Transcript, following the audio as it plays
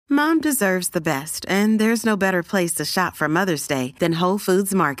Mom deserves the best, and there's no better place to shop for Mother's Day than Whole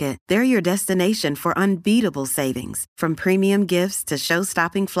Foods Market. They're your destination for unbeatable savings, from premium gifts to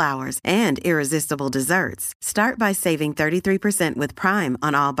show-stopping flowers and irresistible desserts. Start by saving 33% with Prime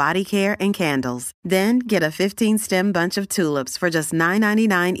on all body care and candles. Then get a 15-stem bunch of tulips for just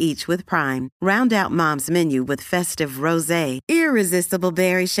 $9.99 each with Prime. Round out Mom's menu with festive rosé, irresistible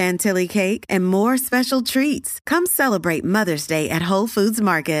berry chantilly cake, and more special treats. Come celebrate Mother's Day at Whole Foods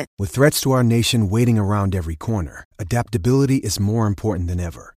Market. With threats to our nation waiting around every corner, adaptability is more important than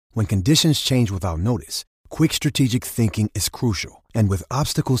ever. When conditions change without notice, quick strategic thinking is crucial. And with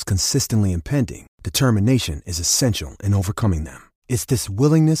obstacles consistently impending, determination is essential in overcoming them. It's this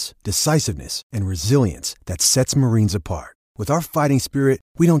willingness, decisiveness, and resilience that sets Marines apart. With our fighting spirit,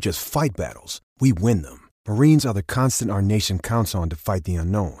 we don't just fight battles, we win them. Marines are the constant our nation counts on to fight the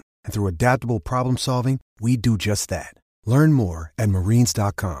unknown. And through adaptable problem solving, we do just that. Learn more at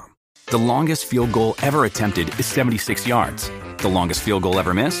marines.com. The longest field goal ever attempted is 76 yards. The longest field goal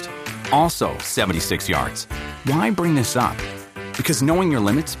ever missed? Also 76 yards. Why bring this up? Because knowing your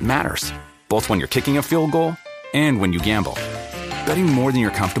limits matters, both when you're kicking a field goal and when you gamble. Betting more than you're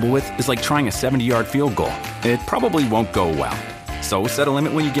comfortable with is like trying a 70-yard field goal. It probably won't go well. So set a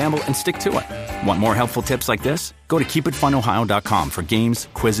limit when you gamble and stick to it. Want more helpful tips like this? Go to keepitfunohio.com for games,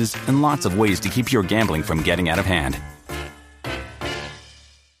 quizzes, and lots of ways to keep your gambling from getting out of hand.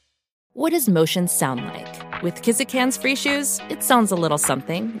 What does motion sound like? With Kizikans free shoes, it sounds a little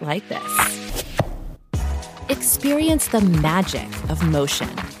something like this. Experience the magic of motion.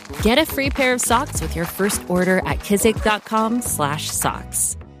 Get a free pair of socks with your first order at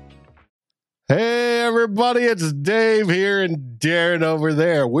kizik.com/socks. Hey, everybody, it's Dave here and Darren over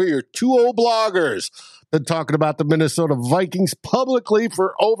there. We're your two old bloggers. Been talking about the Minnesota Vikings publicly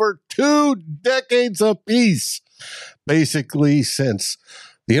for over 2 decades apiece. Basically, since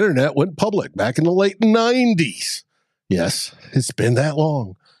the internet went public back in the late 90s. Yes, it's been that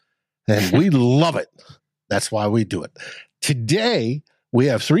long. And we love it. That's why we do it. Today, we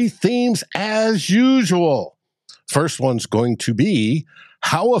have 3 themes as usual. First one's going to be,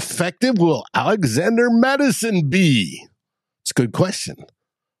 how effective will Alexander Mattison be? It's a good question.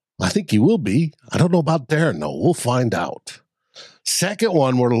 I think he will be. I don't know about Darren, though. We'll find out. Second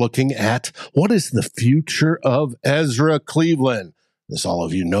one, we're looking at what is the future of Ezra Cleveland. As all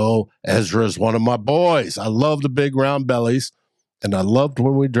of you know, Ezra is one of my boys. I love the big round bellies, and I loved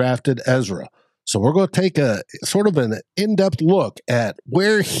when we drafted Ezra. So we're going to take a sort of an in-depth look at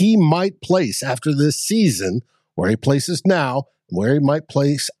where he might place after this season, where he places now, where he might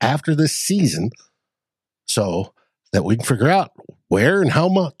place after this season, so that we can figure out where and how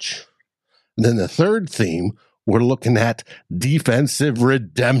much. And then the third theme, we're looking at defensive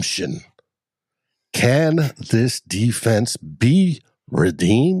redemption. Can this defense be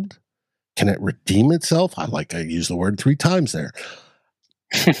redeemed? Can it redeem itself? I use the word 3 times there.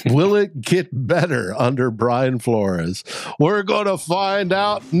 Will it get better under Brian Flores? We're going to find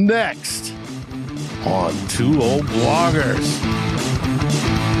out next on Two Old Bloggers.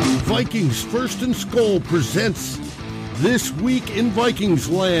 Vikings First and Skol presents This Week in Vikings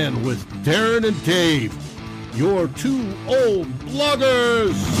Land with Darren and Dave, your 2 old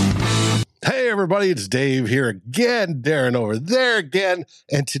bloggers. Hey, everybody, it's Dave here again, Darren over there again,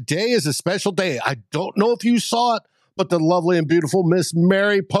 and today is a special day. I don't know if you saw it, but the lovely and beautiful Miss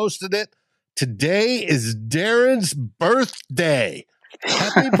Mary posted it. Today is Darren's birthday.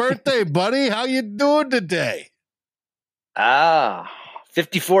 Happy birthday, buddy. How you doing today?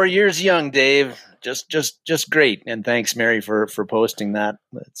 54 years young, Dave. Just great. And thanks, Mary, for posting that.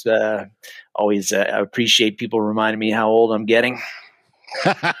 It's always I appreciate people reminding me how old I'm getting.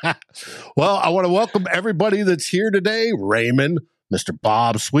 Well, I want to welcome everybody that's here today. Raymond, Mr.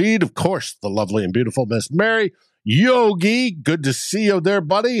 Bob Swede, of course, the lovely and beautiful Miss Mary, Yogi, good to see you there,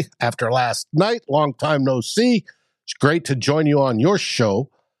 buddy. After last night, long time no see. It's great to join you on your show.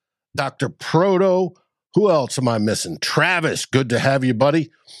 Dr. Proto, who else am I missing? Travis, good to have you, buddy.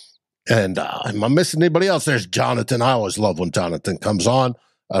 And am I missing anybody else? There's Jonathan. I always love when Jonathan comes on.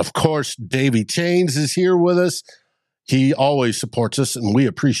 Of course, Davey Chains is here with us. He always supports us, and we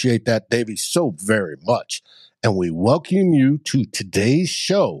appreciate that, Davey, so very much. And we welcome you to today's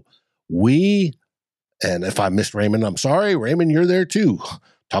show. And if I missed Raymond, I'm sorry. Raymond, you're there too.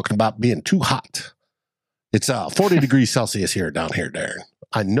 Talking about being too hot. It's 40 degrees Celsius down here, Darren.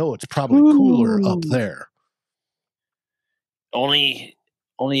 I know it's probably cooler up there. Only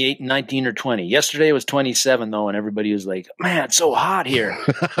 8, 19, or 20. Yesterday it was 27, though, and everybody was like, man, it's so hot here.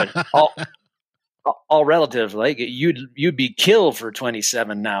 But all relative. Like, you'd be killed for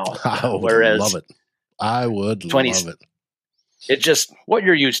 27 now. I would love it. I would love it. It's just what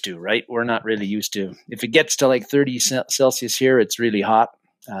you're used to, right? We're not really used to. If it gets to like 30 Celsius here, it's really hot.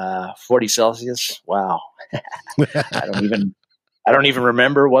 40 Celsius, wow. I don't even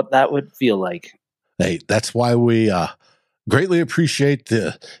remember what that would feel like. Hey, that's why we greatly appreciate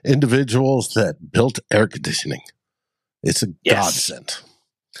the individuals that built air conditioning. It's a godsend.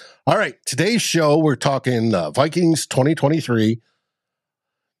 All right, today's show, we're talking Vikings 2023,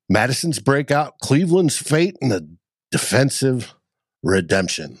 Mattison's breakout, Cleveland's fate, and the defensive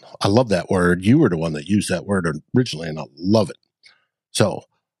redemption. I love that word. You were the one that used that word originally, and I love it. So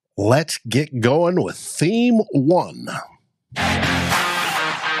let's get going with theme 1.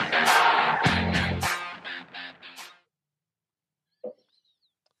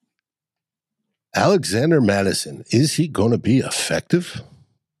 Alexander Mattison, is he going to be effective?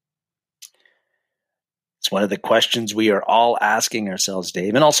 It's one of the questions we are all asking ourselves,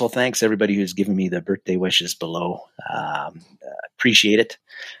 Dave. And also thanks everybody who's given me the birthday wishes below. Appreciate it.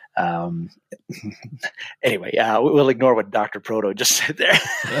 Anyway, we'll ignore what Dr. Proto just said there.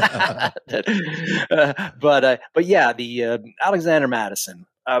 But yeah, the Alexander Mattison.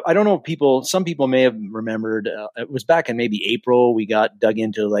 I don't know if some people may have remembered, it was back in maybe April, we got dug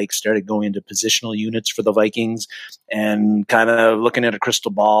into, started going into positional units for the Vikings and kind of looking at a crystal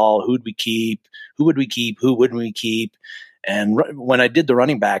ball. Who would we keep? Who wouldn't we keep? And when I did the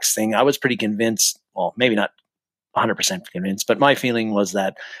running backs thing, I was pretty convinced, well, maybe not 100% convinced, but my feeling was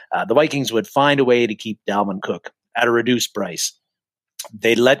that the Vikings would find a way to keep Dalvin Cook at a reduced price.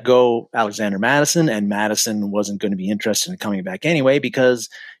 They let go Alexander Mattison, and Mattison wasn't going to be interested in coming back anyway because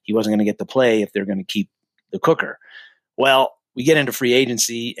he wasn't going to get to play if they're going to keep the Cooker. Well, we get into free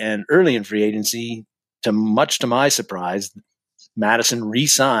agency, and early in free agency, much to my surprise, Mattison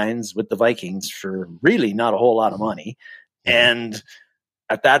re-signs with the Vikings for really not a whole lot of money. And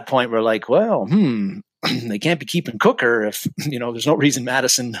at that point, we're like, well, they can't be keeping Cooker if, there's no reason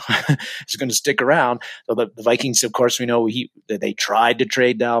Mattison is going to stick around. So the Vikings, of course, we know they tried to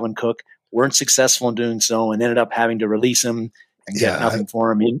trade Dalvin Cook, weren't successful in doing so, and ended up having to release him and get nothing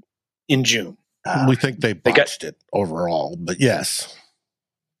for him in June. We think they botched it overall, but yes.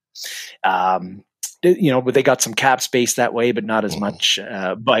 But they got some cap space that way, but not as much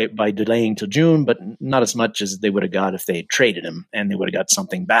by delaying till June, but not as much as they would have got if they had traded him, and they would have got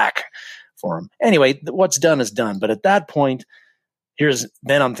something back for him. Anyway, what's done is done. But at that point,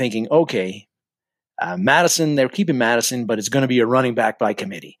 then I'm thinking, okay, Mattison, they're keeping Mattison, but it's going to be a running back by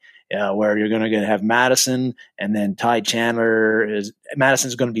committee, where you're going to have Mattison and then Ty Chandler.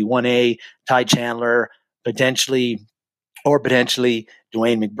 Madison's going to be 1A, Ty Chandler potentially Dwayne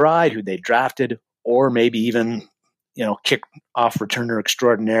McBride, who they drafted, or maybe even kick off returner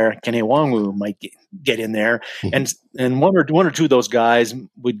extraordinaire Kenny Nwangwu might get in there, and one or two of those guys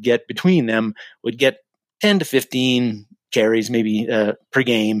would get 10 to 15 carries maybe per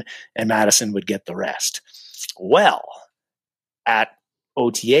game, and Mattison would get the rest. Well, at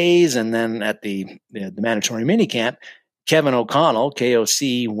OTAs and then at the mandatory minicamp, Kevin O'Connell,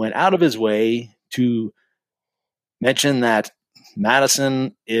 KOC, went out of his way to mention that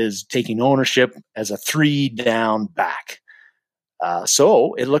Mattison is taking ownership as a 3-down back.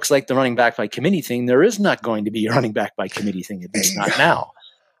 So it looks like the running back by committee thing, there is not going to be a running back by committee thing, at least not now.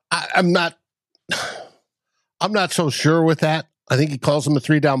 I'm not so sure with that. I think he calls him a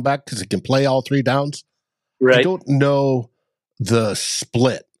 3-down back because he can play all 3 downs. Right. I don't know the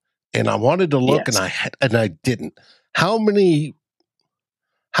split, and I wanted to look, and I didn't. How many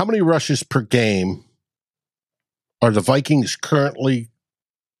rushes per game are the Vikings currently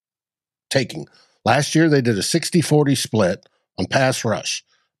taking? Last year, they did a 60-40 split on pass rush,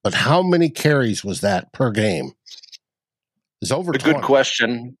 but how many carries was that per game? It's over 20. Good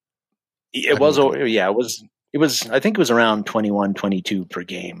question. It was, I think it was around 21, 22 per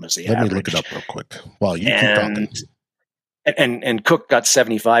game was the average. Let me look it up real quick while you keep talking. And Cook got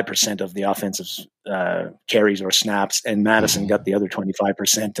 75% of the offensive carries or snaps, and Mattison got the other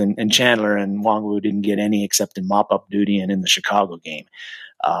 25%, and Chandler and Nwangwu didn't get any except in mop-up duty and in the Chicago game.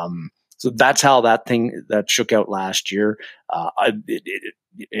 So that's how that shook out last year.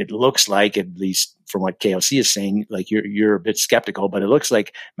 It looks like, at least from what KOC is saying, like you're a bit skeptical, but it looks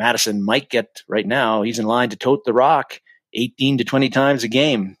like Mattison might get, right now, he's in line to tote the rock 18 to 20 times a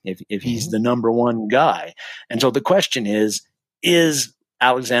game if he's the number one guy. And so the question is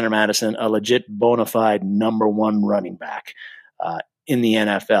Alexander Mattison a legit bona fide number one running back in the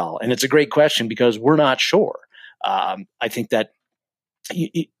NFL? And it's a great question because we're not sure. I think that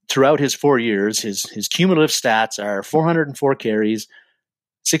throughout his 4 years, his cumulative stats are 404 carries,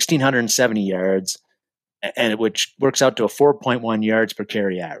 1,670 yards, and which works out to a 4.1 yards per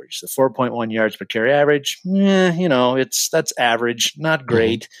carry average. The 4.1 yards per carry average, that's average, not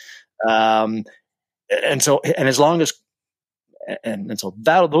great. And so as long as and so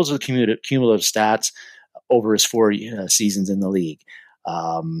those are the cumulative stats over his 4 seasons in the league.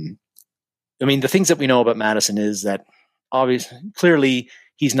 The things that we know about Mattison is that clearly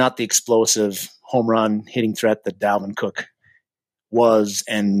he's not the explosive home run hitting threat that Dalvin Cook was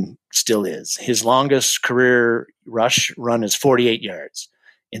and still is. His longest career rush run is 48 yards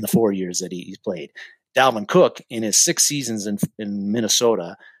in the 4 years that he's played. Dalvin Cook, in his 6 seasons in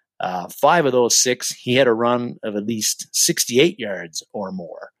Minnesota, 5 of those 6, he had a run of at least 68 yards or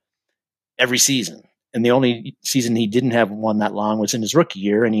more every season. And the only season he didn't have one that long was in his rookie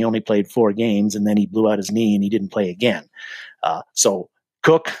year, and he only played 4 games, and then he blew out his knee and he didn't play again. So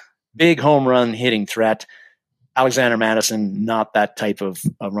Cook, big home run hitting threat. Alexander Mattison, not that type of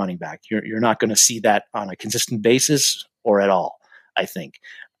running back. You're not going to see that on a consistent basis or at all, I think.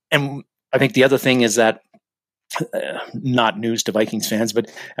 And I think the other thing is that, not news to Vikings fans, but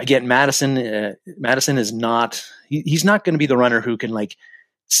again, Mattison is not, he's not going to be the runner who can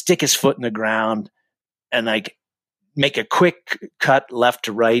stick his foot in the ground and make a quick cut left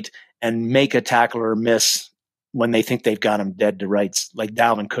to right and make a tackler miss when they think they've got him dead to rights, like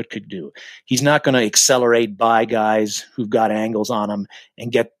Dalvin Cook could do. He's not going to accelerate by guys who've got angles on him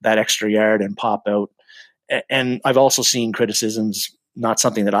and get that extra yard and pop out. And I've also seen criticisms, not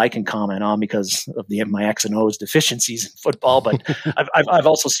something that I can comment on because of my X and O's deficiencies in football, but I've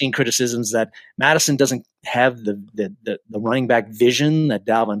also seen criticisms that Mattison doesn't have the running back vision that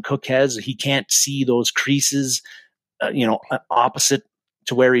Dalvin Cook has. He can't see those creases, opposite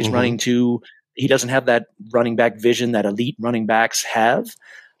to where he's running to. He doesn't have that running back vision that elite running backs have.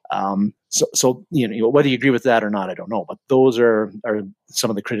 So whether you agree with that or not, I don't know. But those are some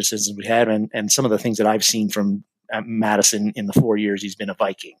of the criticisms we had, and some of the things that I've seen from Mattison in the 4 years he's been a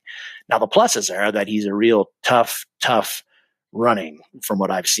Viking. Now the pluses are that he's a real tough running from what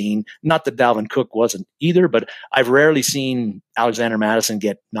I've seen. Not that Dalvin Cook wasn't either, but I've rarely seen Alexander Mattison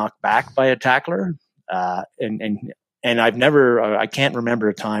get knocked back by a tackler. And I can't remember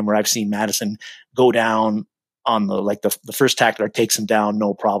a time where I've seen Mattison go down on the first tackler takes him down,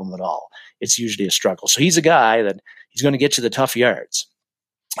 no problem at all. It's usually a struggle. So he's a guy that he's going to get you the tough yards.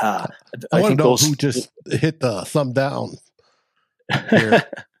 I want to know who just hit the thumb down here a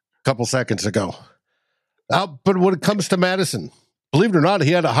couple seconds ago. But when it comes to Mattison, believe it or not,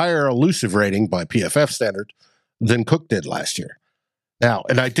 he had a higher elusive rating by PFF standard than Cook did last year. Now,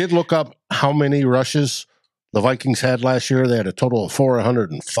 and I did look up how many rushes the Vikings had last year. They had a total of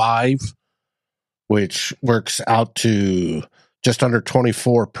 405, which works out to just under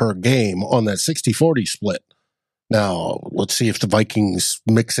 24 per game on that 60-40 split. Now, let's see if the Vikings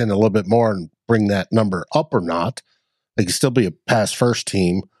mix in a little bit more and bring that number up or not. They can still be a pass-first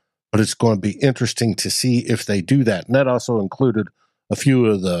team, but it's going to be interesting to see if they do that. And that also included a few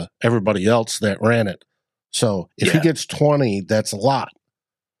of everybody else that ran it. So if he gets 20, that's a lot.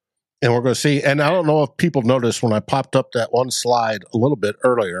 And we're going to see. And I don't know if people noticed when I popped up that one slide a little bit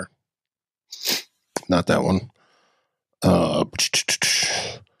earlier. Not that one.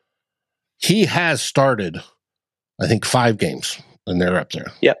 He has started, I think, 5 games, and they're up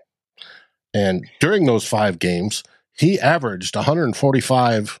there. Yep. And during those 5 games, he averaged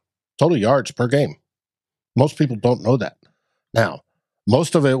 145 total yards per game. Most people don't know that. Now,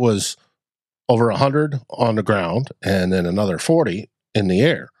 most of it was over 100 on the ground and then another 40 in the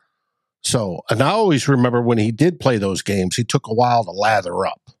air. So, and I always remember when he did play those games, he took a while to lather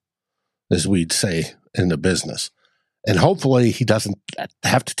up, as we'd say in the business. And hopefully he doesn't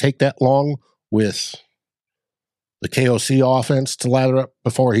have to take that long with the KOC offense to lather up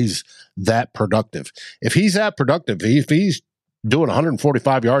before he's that productive. If he's that productive, if he's doing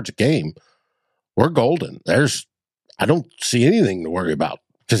 145 yards a game, we're golden. I don't see anything to worry about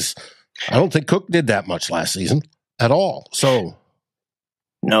because I don't think Cook did that much last season at all. So,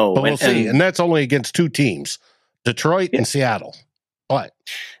 no, but we'll see. And that's only against 2 teams, Detroit and Seattle. But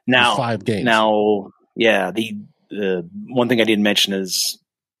now 5 games. Now, the one thing I didn't mention is,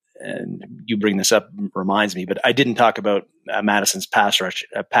 and you bring this up, reminds me, but I didn't talk about Mattison's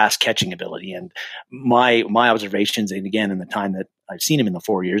pass catching ability. And my observations, and again, in the time that I've seen him in the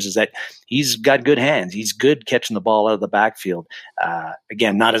 4 years, is that he's got good hands. He's good catching the ball out of the backfield.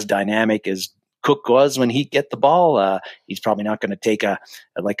 Again, not as dynamic as Cook was when he get the ball. He's probably not going to take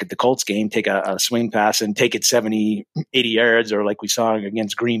like at the Colts game, take a swing pass and take it 70, 80 yards, or like we saw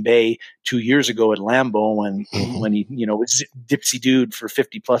against Green Bay 2 years ago at Lambeau when he, was dipsy dude for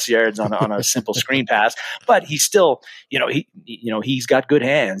 50 plus yards on a simple screen pass. But he's still, he's got good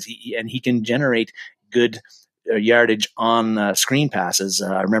hands and he can generate good yardage on screen passes.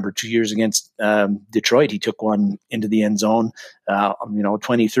 I remember 2 years against Detroit, he took one into the end zone,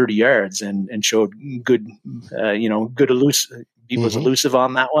 20, 30 yards and showed good, good elusive. He was elusive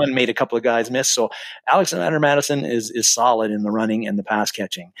on that one, made a couple of guys miss. So Alexander Mattison is solid in the running and the pass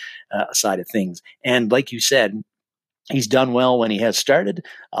catching side of things. And like you said, he's done well when he has started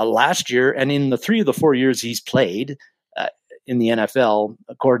last year. And in the 3 of the 4 years he's played in the NFL,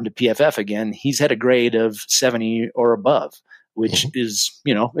 according to PFF again, he's had a grade of 70 or above, which is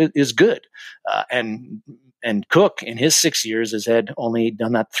good. And Cook in his 6 years has had only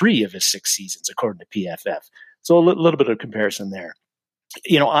done that 3 of his 6 seasons, according to PFF. So a little bit of comparison there.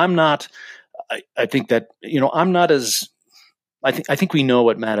 I'm not. I think that I'm not as. I think we know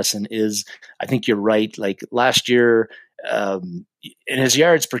what Mattison is. I think you're right. Like last year, and his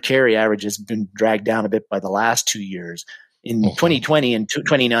yards per carry average has been dragged down a bit by the last 2 years. In 2020 and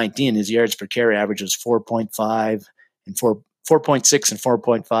 2019, his yards per carry average was 4.5 and 4.6 and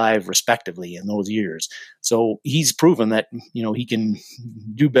 4.5 respectively in those years. So he's proven that, he can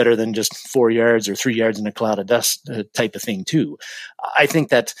do better than just 4 yards or 3 yards in a cloud of dust type of thing too. I think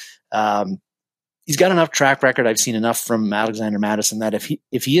that he's got enough track record. I've seen enough from Alexander Mattison that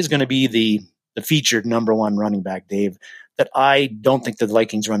if he is going to be the featured number one running back, Dave, that I don't think the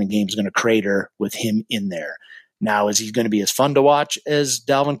Vikings running game is going to crater with him in there. Now, is he going to be as fun to watch as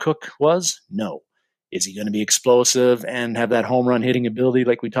Dalvin Cook was? No. Is he going to be explosive and have that home run hitting ability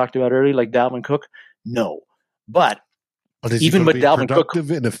like we talked about earlier, like Dalvin Cook? No. But is even with Dalvin Cook, productive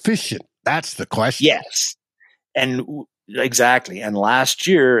and efficient? That's the question. Yes, and exactly. And last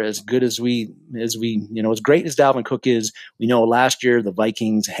year, as good as as great as Dalvin Cook is, we know last year the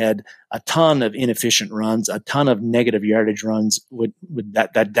Vikings had a ton of inefficient runs, a ton of negative yardage runs with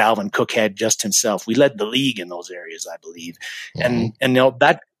that Dalvin Cook had just himself. We led the league in those areas, I believe, and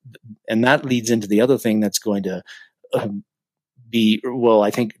that leads into the other thing that's going to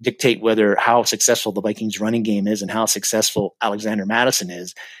I think dictate how successful the Vikings running game is and how successful Alexander Mattison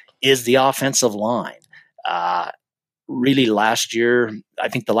is the offensive line. Really last year, I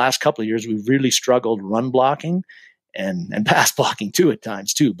think the last couple of years, we really struggled run blocking and pass blocking too at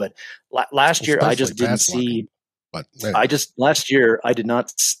times too. But last year, I just didn't see. Last year, I did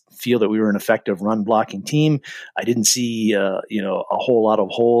not feel that we were an effective run blocking team. I didn't see, a whole lot of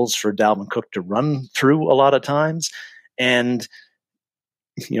holes for Dalvin Cook to run through a lot of times. And,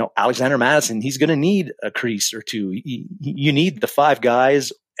 Alexander Mattison, he's going to need a crease or two. You need the 5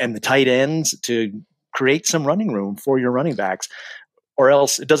 guys and the tight ends to create some running room for your running backs, or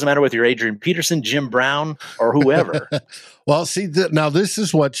else it doesn't matter whether you're Adrian Peterson, Jim Brown, or whoever. Well, see, now this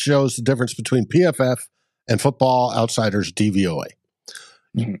is what shows the difference between PFF and Football Outsiders DVOA.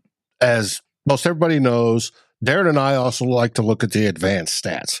 Mm-hmm. As most everybody knows, Darren and I also like to look at the advanced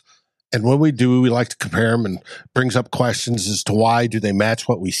stats. And when we do, we like to compare them, and brings up questions as to why do they match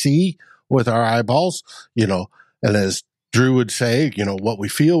what we see with our eyeballs, and as Drew would say, what we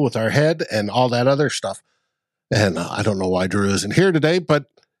feel with our head and all that other stuff. And I don't know why Drew isn't here today, but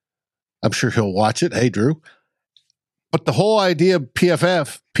I'm sure he'll watch it. Hey, Drew. But the whole idea of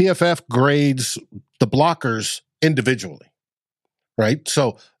PFF grades the blockers individually, right?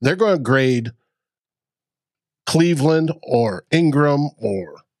 So they're going to grade Cleveland or Ingram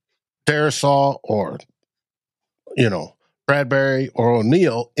or Darisaw or, Bradbury or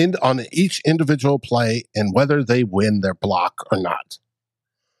O'Neal on each individual play and whether they win their block or not.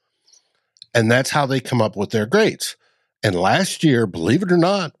 And that's how they come up with their grades. And last year, believe it or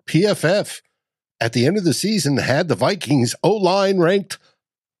not, PFF at the end of the season had the Vikings O-line ranked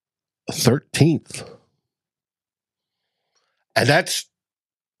 13th. And that's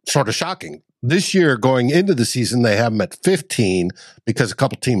sort of shocking. This year, going into the season, they have them at 15 because a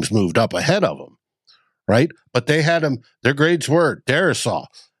couple teams moved up ahead of them. Right? But they had them, their grades were Darisaw,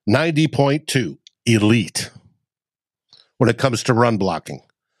 90.2, elite when it comes to run blocking.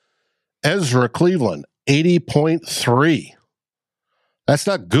 Ezra Cleveland, 80.3. That's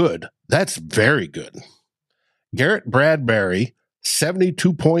not good. That's very good. Garrett Bradbury,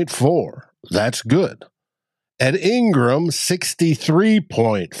 72.4. That's good. Ed Ingram,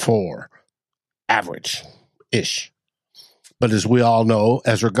 63.4. Average-ish. But as we all know,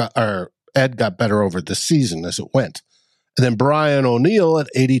 Ed got better over the season as it went. And then Brian O'Neal at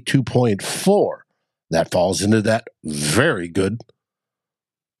 82.4. That falls into that very good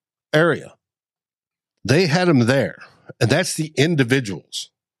area. They had him there. And that's the individuals,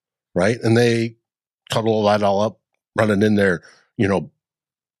 right? And they cuddle that all up, running in their,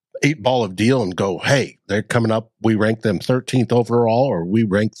 8-ball of deal and go, hey, they're coming up. We rank them 13th overall, or we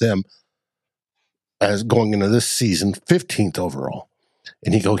rank them as going into this season 15th overall.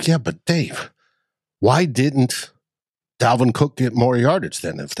 And he goes, yeah, but Dave, Why didn't Dalvin Cook get more yardage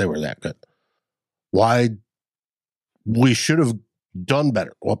then if they were that good? Why we should have done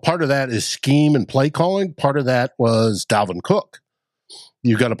better? Well, part of that is scheme and play calling. Part of that was Dalvin Cook.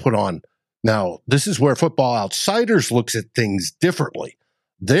 You got to put on. Now, this is where Football Outsiders looks at things differently.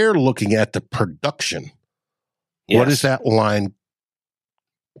 They're looking at the production. Yes. What is that line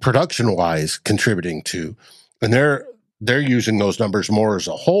production-wise contributing to? And they're using those numbers more as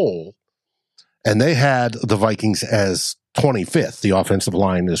a whole. And they had the Vikings as 25th. The offensive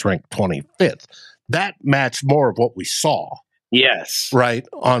line is ranked 25th. That matched more of what we saw. Yes. Right,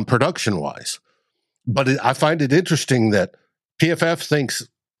 on production-wise. But I find it interesting that PFF thinks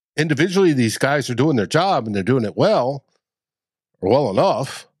individually these guys are doing their job and they're doing it well, or well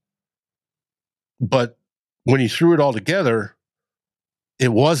enough. But when you threw it all together, it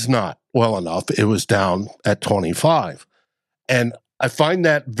was not well enough. It was down at 25. And I find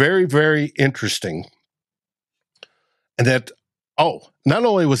that very, very interesting. And that, not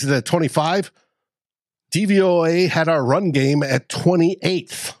only was it at 25, DVOA had our run game at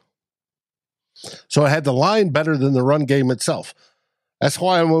 28th. So it had the line better than the run game itself. That's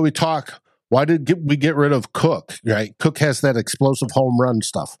why when we talk, why did we get rid of Cook, right? Cook has that explosive home run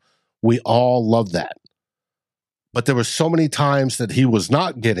stuff. We all love that. But there were so many times that he was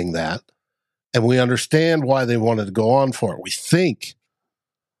not getting that, and we understand why they wanted to go on for it. We think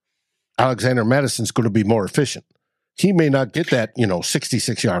Alexander Mattison's going to be more efficient. He may not get that,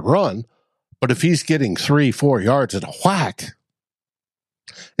 66-yard run, but if he's getting 3-4 yards at a whack,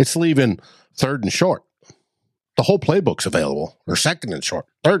 it's leaving third and short. The whole playbook's available, or second and short,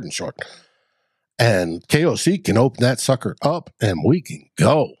 third and short. And KOC can open that sucker up and we can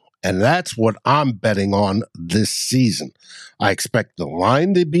go. And that's what I'm betting on this season. I expect the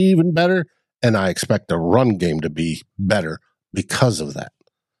line to be even better, and I expect the run game to be better because of that.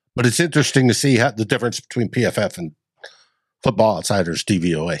 But it's interesting to see the difference between PFF and Football Outsiders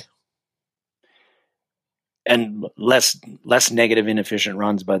DVOA. And less negative, inefficient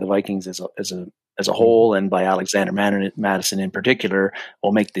runs by the Vikings as a whole, and by Alexander Mattison in particular,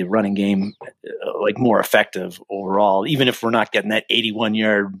 will make the running game more effective overall. Even if we're not getting that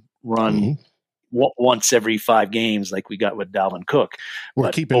 81-yard run once every 5 games like we got with Dalvin Cook,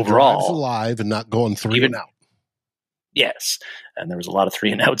 we're keeping drives alive and not going 3 and out. Yes, and there was a lot of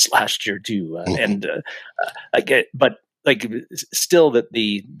 3 and outs last year too. And I get, but still that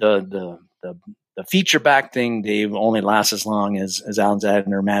the feature back thing, Dave, only lasts as long as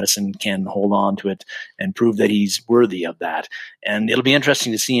Alexander Mattison can hold on to it and prove that he's worthy of that. And it'll be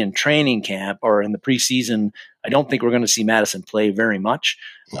interesting to see in training camp or in the preseason. I don't think we're going to see Mattison play very much.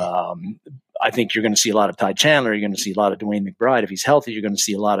 I think you're going to see a lot of Ty Chandler. You're going to see a lot of Dwayne McBride. If he's healthy, you're going to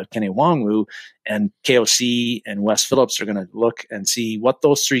see a lot of Kenny Nwangwu, and KOC and Wes Phillips are going to look and see what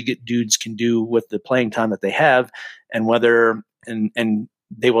those 3 dudes can do with the playing time that they have, and whether and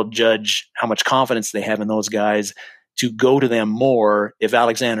they will judge how much confidence they have in those guys to go to them more if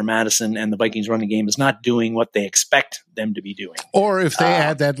Alexander Mattison and the Vikings running game is not doing what they expect them to be doing. Or if they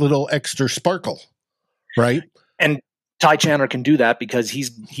add that little extra sparkle, right? And Ty Chandler can do that because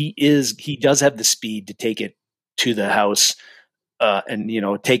he does have the speed to take it to the house and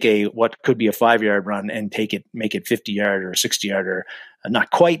take what could be a 5-yard run and make it 50-yard or 60-yard, not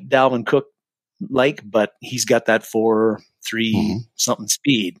quite Dalvin Cook but he's got that 4.3 something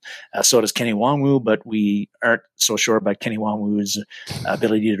speed. So does Kenny Nwangwu, but we aren't so sure about Kenny Nwangwu's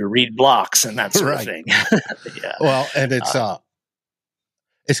ability to read blocks and that sort of thing. Yeah. Well, and it's going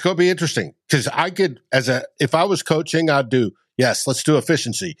to be interesting because if I was coaching, I'd do, yes, let's do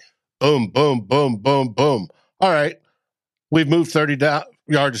efficiency. Boom, boom, boom, boom, boom. All right. We've moved 30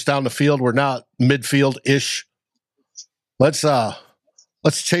 yards down the field. We're now midfield-ish. Let's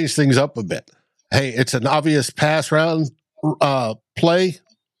change things up a bit. Hey, it's an obvious pass round play.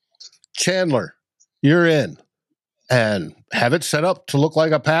 Chandler, you're in. And have it set up to look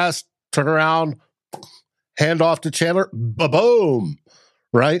like a pass, turn around, hand off to Chandler, ba-boom,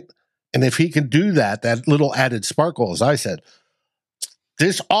 right? And if he can do that little added sparkle, as I said,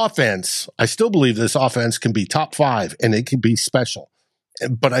 this offense, I still believe this offense can be top 5 and it can be special.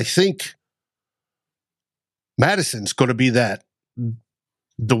 But I think Mattison's going to be the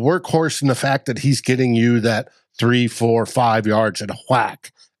workhorse in the fact that he's getting you that 3, 4, 5 yards at a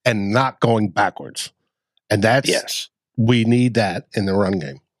whack and not going backwards. And we need that in the run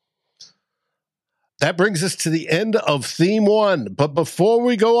game. That brings us to the end of theme 1. But before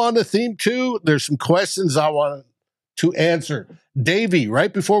we go on to theme 2, there's some questions I want to answer. Davey,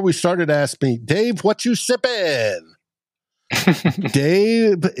 right before we started, asked me, Dave, what you sipping?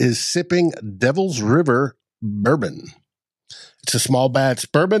 Dave is sipping Devil's River bourbon. It's a small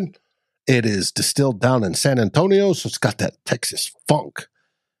batch bourbon. It is distilled down in San Antonio, so it's got that Texas funk.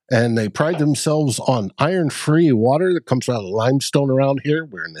 And they pride themselves on iron-free water that comes out of limestone around here.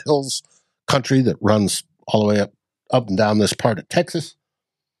 We're in the hills country that runs all the way up and down this part of Texas.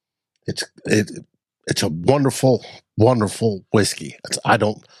 It's a wonderful, wonderful whiskey. I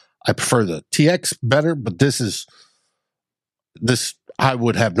prefer the TX better, but this I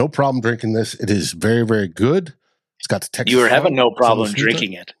would have no problem drinking this. It is very, very good. It's got the Texas. You were having no funk, problem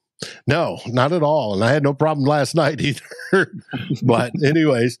drinking it. No, not at all. And I had no problem last night either. But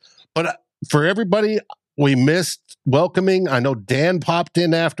anyways, for everybody, we missed welcoming. I know Dan popped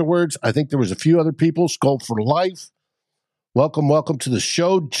in afterwards. I think there was a few other people. Skull for Life. Welcome to the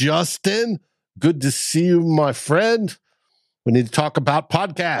show. Justin, good to see you, my friend. We need to talk about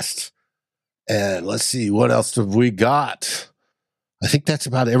podcasts. And let's see, what else have we got? I think that's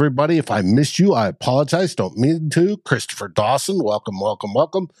about everybody. If I missed you, I apologize. Don't mean to. Christopher Dawson, welcome.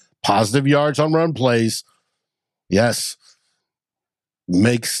 Positive yards on run plays. Yes.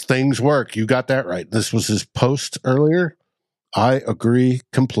 Makes things work. You got that right. This was his post earlier. I agree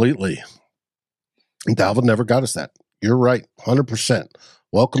completely. Dalvin never got us that. You're right. 100%.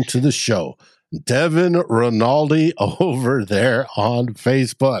 Welcome to the show. Devin Rinaldi over there on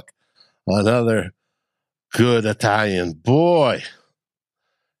Facebook. Another good Italian boy.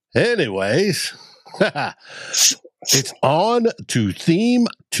 Anyways, it's on to theme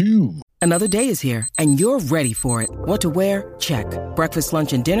 2. Another day is here, and you're ready for it. What to wear? Check. Breakfast,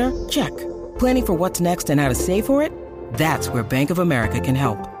 lunch, and dinner? Check. Planning for what's next and how to save for it? That's where Bank of America can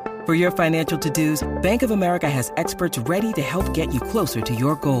help. For your financial to-dos, Bank of America has experts ready to help get you closer to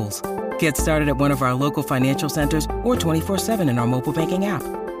your goals. Get started at one of our local financial centers or 24/7 in our mobile banking app.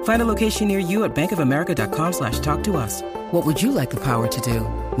 Find a location near you at bankofamerica.com/talktous. What would you like the power to do?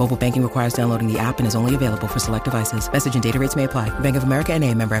 Mobile banking requires downloading the app and is only available for select devices. Message and data rates may apply. Bank of America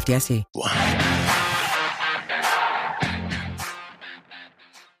N.A., member FDIC.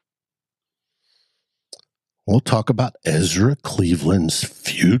 We'll talk about Ezra Cleveland's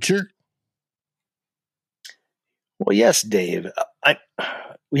future. Well, yes, Dave.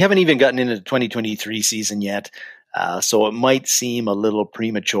 We haven't even gotten into the 2023 season yet. So it might seem a little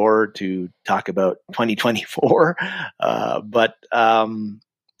premature to talk about 2024, but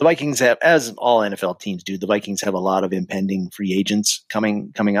the Vikings have, as all NFL teams do, the Vikings have a lot of impending free agents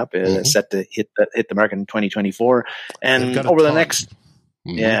coming up, set to hit the market in 2024. And over the next,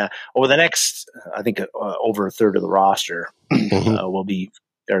 I think over a third of the roster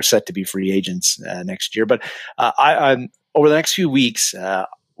are set to be free agents next year. But I'm over the next few weeks,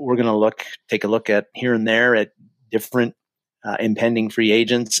 we're going to take a look at here and there at different impending free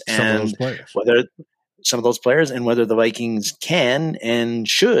agents and whether some of those players and whether the Vikings can and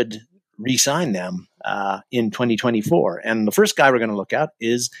should re-sign them in 2024. And the first guy we're going to look at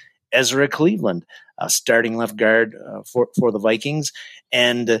is Ezra Cleveland, starting left guard for the Vikings.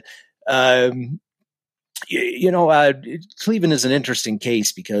 And Cleveland is an interesting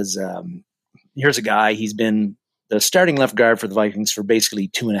case because here's a guy, he's been the starting left guard for the Vikings for basically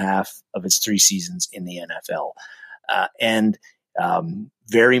 2.5 of his 3 seasons in the NFL. And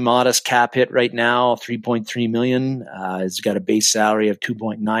very modest cap hit right now, $3.3 million. He's got a base salary of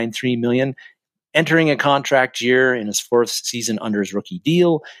 $2.93 million, entering a contract year in his 4th season under his rookie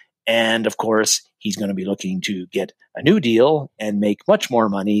deal. And of course, he's going to be looking to get a new deal and make much more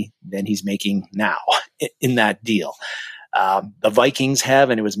money than he's making now in that deal. The Vikings have,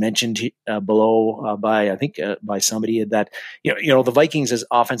 and it was mentioned below by somebody that the Vikings'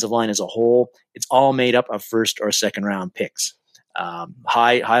 offensive line as a whole, it's all made up of 1st or 2nd round picks,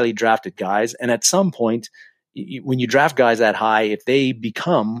 highly drafted guys. And at some point, when you draft guys that high, if they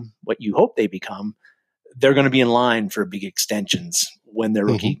become what you hope they become, they're going to be in line for big extensions when their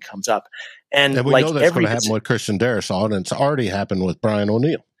rookie comes up. And we know that's going to happen with Christian Darrisaw, and it's already happened with Brian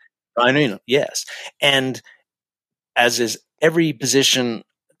O'Neill. Yes, and as is every position,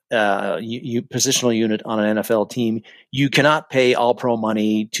 positional unit on an NFL team, you cannot pay all-pro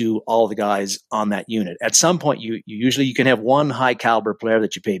money to all the guys on that unit. At some point, you usually can have one high-caliber player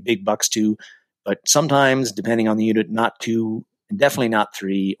that you pay big bucks to, but sometimes, depending on the unit, not 2, and definitely not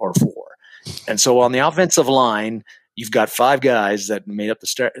 3 or 4. And so on the offensive line, you've got 5 guys that made up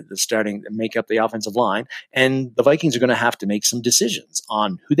make up the offensive line, and the Vikings are going to have to make some decisions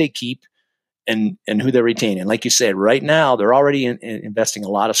on who they keep and who they're retaining. Like you said, right now they're already investing a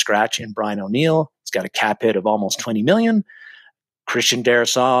lot of scratch in Brian O'Neill. He's got a cap hit of almost $20 million. Christian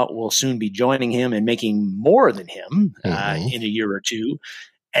Darrisaw will soon be joining him and making more than him in a year or two.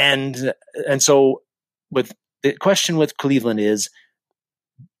 And so with the question with Cleveland is,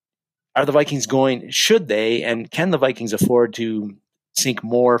 are the Vikings should they, and can the Vikings afford to sink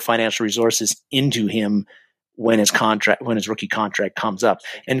more financial resources into him when his rookie contract comes up.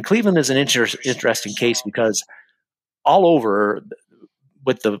 And Cleveland is an interesting case because all over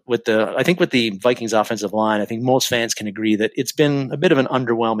with the Vikings offensive line, I think most fans can agree that it's been a bit of an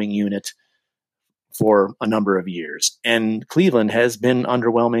underwhelming unit for a number of years. And Cleveland has been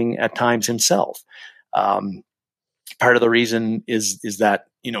underwhelming at times himself. Part of the reason is that,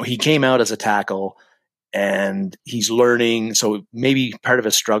 he came out as a tackle and he's learning. So maybe part of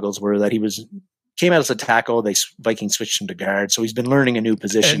his struggles were that came out as a tackle. Vikings switched him to guard. So he's been learning a new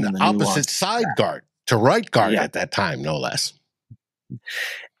position. And the opposite side guard to right guard at that time, no less.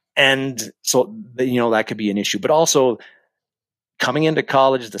 And so, that could be an issue. But also, coming into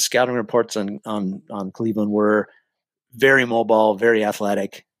college, the scouting reports on Cleveland were very mobile, very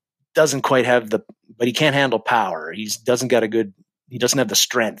athletic. Doesn't quite have but he can't handle power. He doesn't have the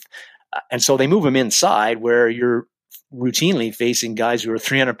strength. And so they move him inside where you're routinely facing guys who are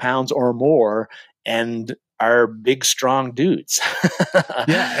 300 pounds or more and are big, strong dudes.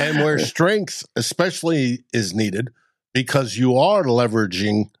 Yeah. And where strength especially is needed because you are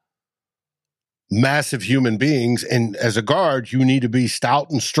leveraging massive human beings. And as a guard, you need to be stout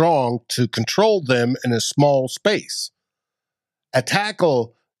and strong to control them in a small space. At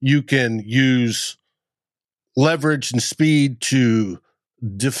tackle, you can use leverage and speed to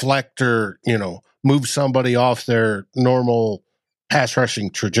deflect or, move somebody off their normal pass rushing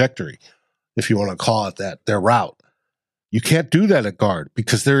trajectory, if you want to call it that, their route. You can't do that at guard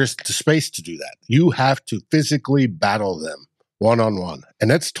because there is the space to do that. You have to physically battle them one-on-one, and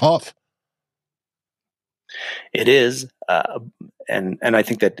that's tough. It is, and I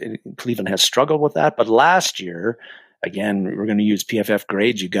think that Cleveland has struggled with that. But last year, again, we're going to use PFF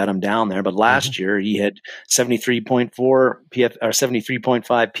grades. You got him down there, but last year he had 73.4 or 73.5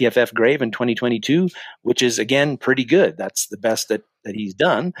 PFF grade in 2022, which is again pretty good. That's the best that he's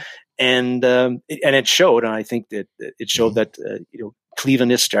done, and it showed. And I think that it showed that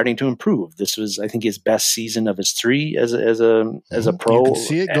Cleveland is starting to improve. This was, I think, his best season of his three as a pro. You can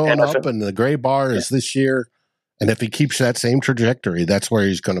see it going up, and the gray bar is this year. And if he keeps that same trajectory, that's where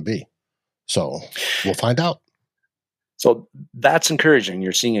he's going to be. So we'll find out. So that's encouraging.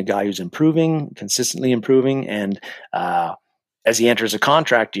 You're seeing a guy who's improving, consistently improving, and as he enters a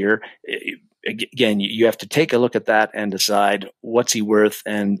contract year, again, you have to take a look at that and decide what's he worth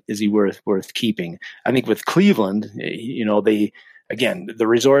and is he worth keeping. I think with Cleveland, the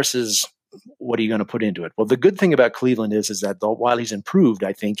resources, what are you going to put into it? Well, the good thing about Cleveland is that while he's improved,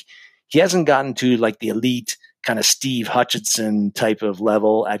 I think he hasn't gotten to like the elite kind of Steve Hutchinson type of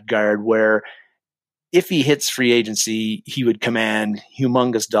level at guard where if he hits free agency, he would command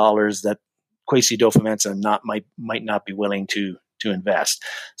humongous dollars that Kwesi Adofo-Mensah might not be willing to invest.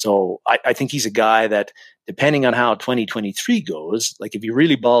 So I think he's a guy that, depending on how 2023 goes, like if he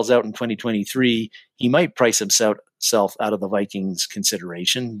really balls out in 2023, he might price himself out of the Vikings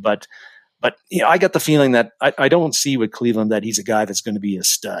consideration. But I got the feeling that I don't see with Cleveland that he's a guy that's going to be a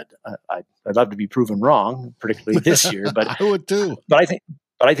stud. I'd love to be proven wrong, particularly this year. But I would too. But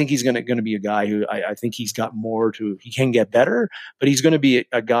I think he's going to be a guy who I think he's got more to. He can get better, but he's going to be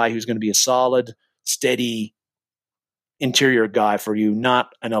a guy who's going to be a solid, steady interior guy for you,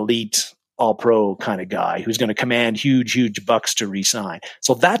 not an elite all-pro kind of guy who's going to command huge bucks to re-sign.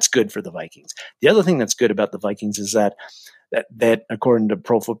 So that's good for the Vikings. The other thing that's good about the Vikings is that according to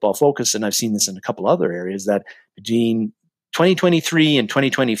Pro Football Focus, and I've seen this in a couple other areas, that between 2023 and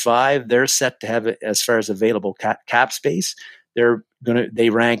 2025, they're set to have, as far as available cap space, they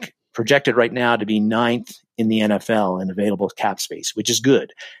rank projected right now to be 9th in the NFL in available cap space, which is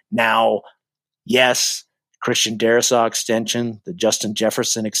good. Now, yes, Christian Darrisaw extension, the Justin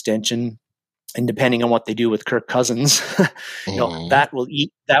Jefferson extension, and depending on what they do with Kirk Cousins, that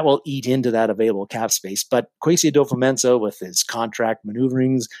will eat into that available cap space. But Kwesi Adofo-Mensah, with his contract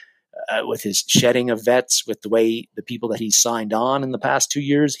maneuverings, with his shedding of vets, with the people that he's signed on in the past 2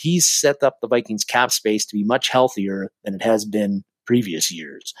 years, he's set up the Vikings cap space to be much healthier than it has been previous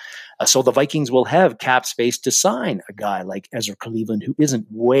years. So the Vikings will have cap space to sign a guy like Ezra Cleveland, who isn't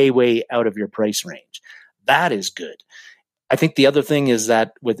way out of your price range. That is good. I think the other thing is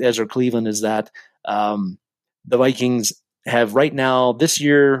that with Ezra Cleveland is that the Vikings have right now, this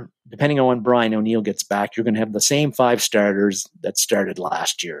year, depending on when Brian O'Neill gets back, you're going to have the same 5 starters that started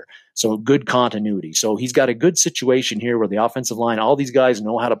last year. So good continuity. So he's got a good situation here where the offensive line, all these guys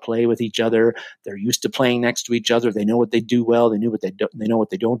know how to play with each other. They're used to playing next to each other. They know what they do well. They know what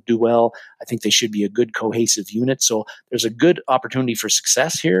they don't do well. I think they should be a good cohesive unit. So there's a good opportunity for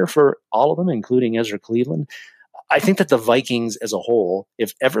success here for all of them, including Ezra Cleveland. I think that the Vikings as a whole,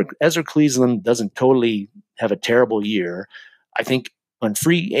 if Ezra Cleveland doesn't totally have a terrible year, I think when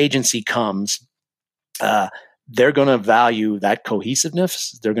free agency comes, they're going to value that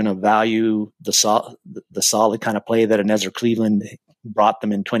cohesiveness. They're going to value the solid kind of play that an Ezra Cleveland brought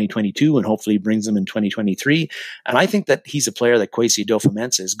them in 2022 and hopefully brings them in 2023. And I think that he's a player that Kwesi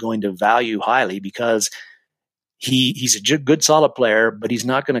Adofo-Mensah is going to value highly because he's a good, solid player, but he's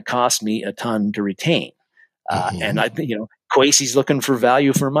not going to cost me a ton to retain. And I think, Kwesi's looking for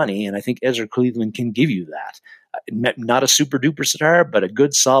value for money, and I think Ezra Cleveland can give you that. Not a super duper star, but a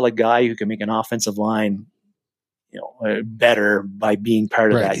good, solid guy who can make an offensive line, better by being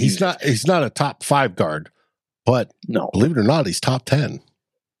part of that. He's not a top 5 guard, but no, believe it or not, he's top 10.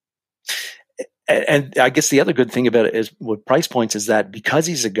 And I guess the other good thing about it is with price points is that because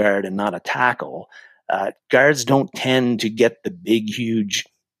he's a guard and not a tackle, guards don't tend to get the big, huge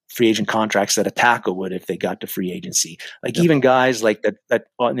free agent contracts that a tackle would if they got to free agency. Even guys like that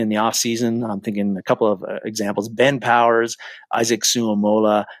in the offseason, I'm thinking a couple of examples, Ben Powers, Isaac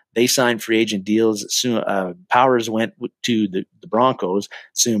Suamola, they signed free agent deals. Powers went to the Broncos.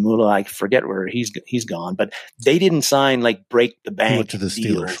 Suamola, I forget where he's gone, but they didn't sign break the bank to the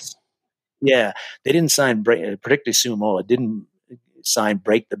Steelers. Deals. Yeah, they didn't sign, particularly Suamola, didn't sign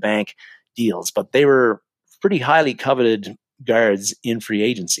break the bank deals, but they were pretty highly coveted guards in free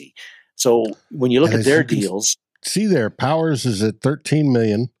agency. So when you look at their deals, see there, Powers is at $13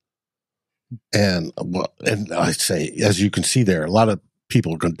 million, and I say, as you can see there, a lot of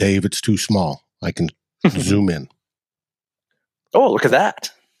people are going, Dave, it's too small. I can zoom in. Oh, look at that.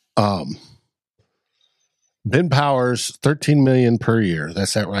 Ben Powers, $13 million per year.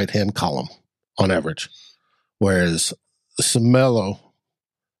 That's that right-hand column on average. Whereas Samelo,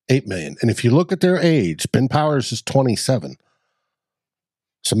 $8 million. And if you look at their age, Ben Powers is 27.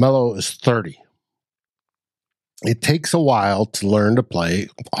 Samelo is 30. It takes a while to learn to play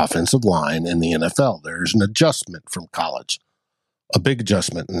offensive line in the NFL. There's an adjustment from college, a big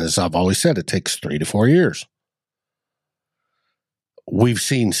adjustment. And as I've always said, it takes 3 to 4 years. We've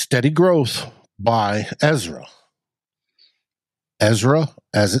seen steady growth by Ezra. Ezra,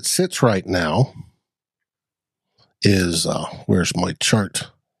 as it sits right now, is, where's my chart?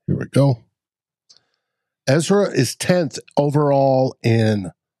 Here we go. Ezra is 10th overall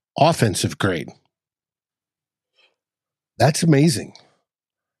in offensive grade. That's amazing.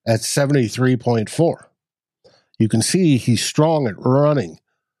 At 73.4. You can see he's strong at running.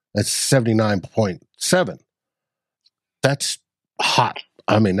 That's 79.7. That's hot.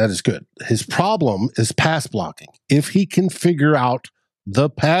 I mean, that is good. His problem is pass blocking. If he can figure out the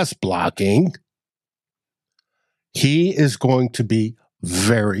pass blocking, he is going to be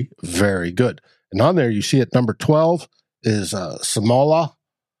very, very good. And on there, you see at number 12 is Samola,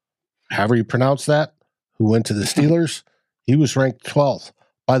 however you pronounce that, who went to the Steelers. He was ranked 12th.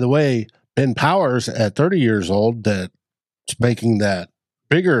 By the way, Ben Powers at 30 years old, that's making that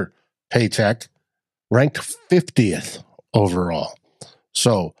bigger paycheck, ranked 50th overall.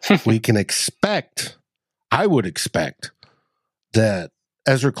 So we can expect, I would expect, that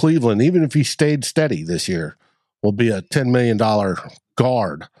Ezra Cleveland, even if he stayed steady this year, will be a $10 million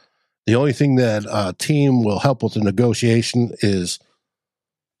guard. The only thing that a team will help with the negotiation is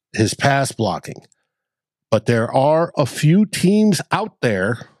his pass blocking. But there are a few teams out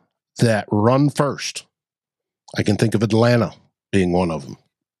there that run first. I can think of Atlanta being one of them.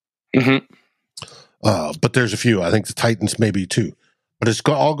 Mm-hmm. But there's a few. I think the Titans maybe too. But it's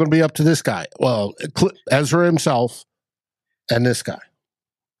all going to be up to this guy. Well, Ezra himself and this guy.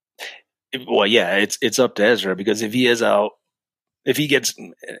 Well, yeah, it's up to Ezra, because if he gets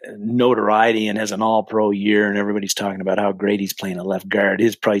notoriety and has an all-pro year and everybody's talking about how great he's playing a left guard,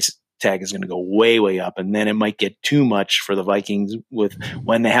 his price tag is going to go way, way up. And then it might get too much for the Vikings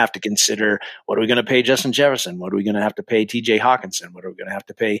when they have to consider, what are we going to pay Justin Jefferson? What are we going to have to pay TJ Hawkinson? What are we going to have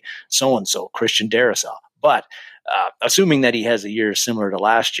to pay so-and-so, Christian Darrisaw? But assuming that he has a year similar to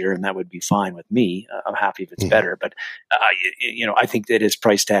last year, and that would be fine with me, I'm happy if it's better. But, I think that his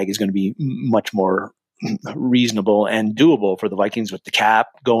price tag is going to be much more reasonable and doable for the Vikings with the cap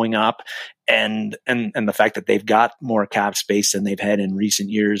going up and the fact that they've got more cap space than they've had in recent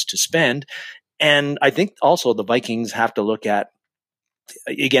years to spend. And I think also the Vikings have to look at,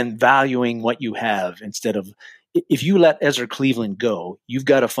 again, valuing what you have instead of, if you let Ezra Cleveland go, you've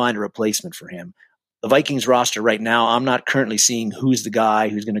got to find a replacement for him. The Vikings roster right now, I'm not currently seeing who's the guy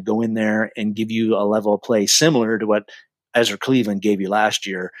who's going to go in there and give you a level of play similar to what Ezra Cleveland gave you last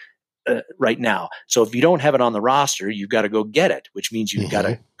year. Right now. So if you don't have it on the roster, you've got to go get it, which means you've got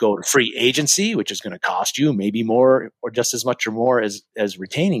to go to free agency, which is going to cost you maybe more or just as much or more as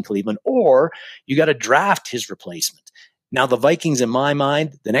retaining Cleveland, or you got to draft his replacement. Now, the Vikings, in my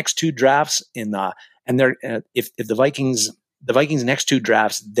mind, the next two drafts if the Vikings the Vikings' next 2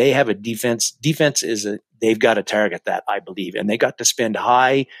 drafts, they have a defense. They've got to target that, I believe, and they got to spend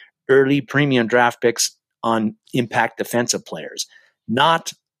high, early premium draft picks on impact defensive players,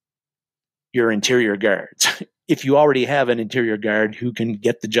 not your interior guards. If you already have an interior guard who can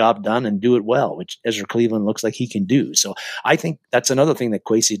get the job done and do it well, which Ezra Cleveland looks like he can do. So I think that's another thing that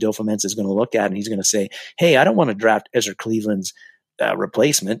Kwesi Adofo-Mensah is going to look at, and he's going to say, hey, I don't want to draft Ezra Cleveland's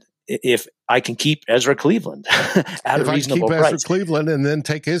replacement if I can keep Ezra Cleveland at a reasonable price. If I keep Ezra Cleveland and then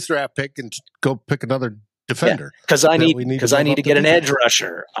take his draft pick and go pick another defender. Because I need to get an edge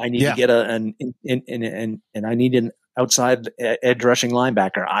rusher. I need to get and I need an outside edge rushing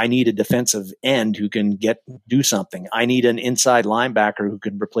linebacker. I need a defensive end who can do something. I need an inside linebacker who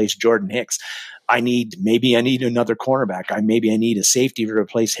can replace Jordan Hicks. Maybe I need another cornerback. I need a safety to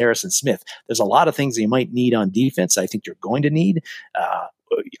replace Harrison Smith. There's a lot of things you might need on defense. I think you're going to need.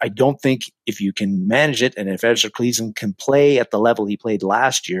 I don't think if you can manage it, and if Ezra Cleveland can play at the level he played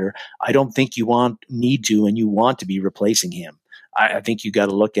last year, I don't think you want to be replacing him. I think you got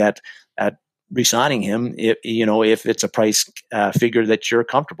to look at re-signing him if it's a price figure that you're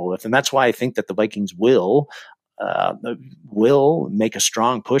comfortable with. And that's why I think that the Vikings will make a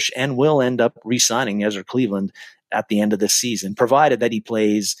strong push and will end up re-signing Ezra Cleveland at the end of this season, provided that he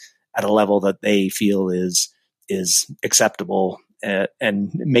plays at a level that they feel is acceptable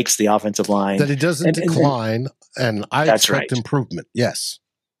and makes the offensive line. That he doesn't decline, and I expect improvement, yes.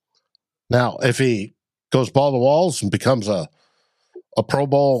 Now, if he goes ball to walls and becomes a Pro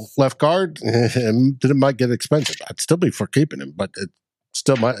Bowl left guard, then it might get expensive. I'd still be for keeping him, but it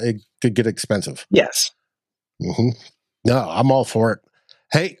could get expensive. Yes. Mm-hmm. No, I'm all for it.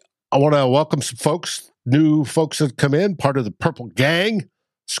 Hey, I want to welcome some new folks that come in, part of the Purple Gang,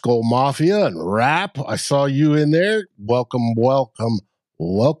 Skull Mafia and Rap. I saw you in there. Welcome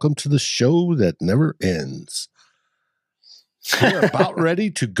to the show that never ends. We're about ready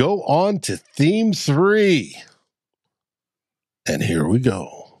to go on to Theme 3. And here we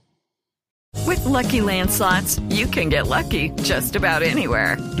go. With Lucky Land Slots, you can get lucky just about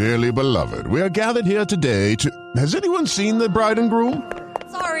anywhere. Dearly beloved, we are gathered here today to... Has anyone seen the bride and groom?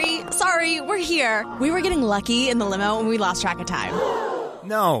 Sorry, we're here. We were getting lucky in the limo and we lost track of time.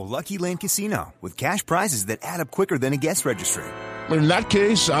 No, Lucky Land Casino, with cash prizes that add up quicker than a guest registry. In that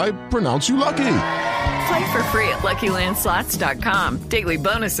case, I pronounce you lucky. Play for free at LuckyLandSlots.com. Daily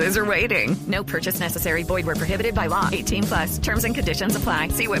bonuses are waiting. No purchase necessary. Void where prohibited by law. 18+. Terms and conditions apply.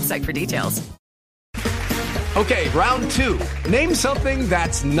 See website for details. Okay, round 2. Name something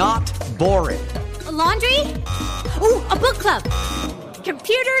that's not boring. A laundry? Ooh, a book club.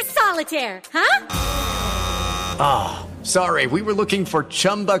 Computer solitaire, huh? Ah, sorry. We were looking for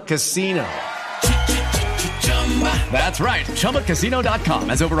Chumba Casino. That's right. ChumbaCasino.com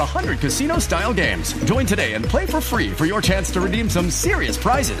has over 100 casino-style games. Join today and play for free for your chance to redeem some serious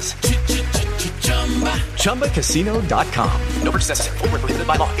prizes. ChumbaCasino.com. No purchase necessary. Void where prohibited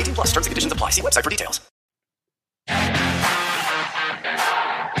by law. 18+. Terms and conditions apply. See website for details.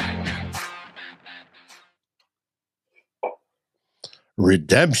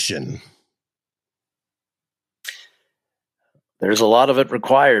 Redemption. There's a lot of it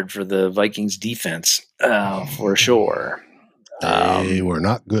required for the Vikings defense, for sure. They were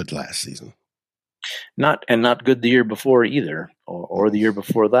not good last season. Not good the year before either, or the year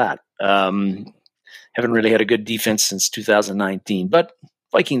before that. Haven't really had a good defense since 2019, but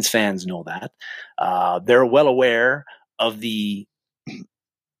Vikings fans know that. They're well aware of they're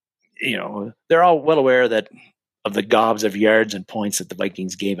all well aware of the gobs of yards and points that the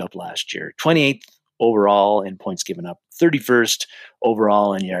Vikings gave up last year. 28th overall in points given up, 31st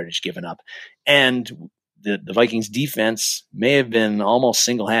overall in yardage given up. And the Vikings defense may have been almost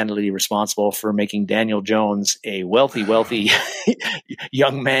single-handedly responsible for making Daniel Jones a wealthy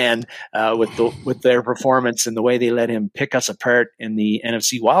young man with their performance and the way they let him pick us apart in the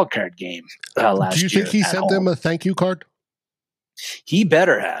NFC wildcard game last year. Do you think he sent them a thank you card? He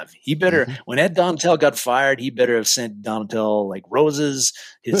better have. When Ed Donatel got fired, he better have sent Donatel like roses,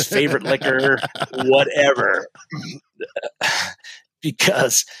 his favorite liquor, whatever.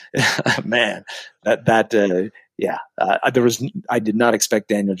 Because, man, I did not expect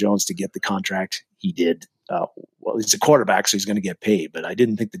Daniel Jones to get the contract he did. Well, he's a quarterback, so he's going to get paid. But I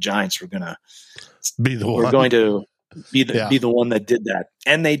didn't think the Giants were going to be the one that did that,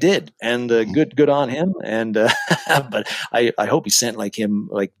 and they did. And good on him. And but I hope he sent like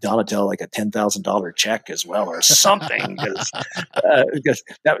Donatel like a $10,000 check as well or something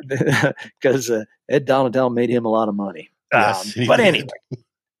because Ed Donatel made him a lot of money. Yes, but anyway,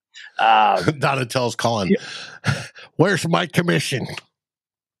 Donatel's calling. Where's my commission?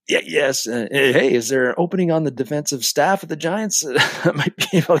 Yes. Hey, is there an opening on the defensive staff of the Giants? I might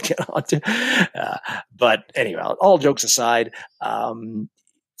be able to get on to. But anyway, all jokes aside,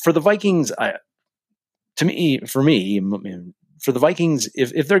 for the Vikings, for the Vikings,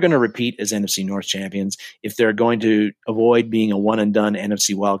 if they're going to repeat as NFC North champions, if they're going to avoid being a one and done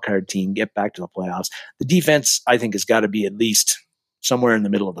NFC wildcard team, get back to the playoffs, the defense, I think, has got to be at least somewhere in the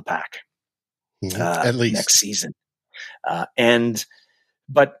middle of the pack at least next season.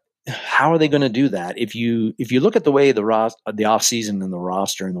 But how are they going to do that? If you look at the way the offseason and the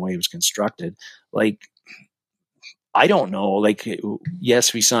roster and the way it was constructed, like, I don't know. Like,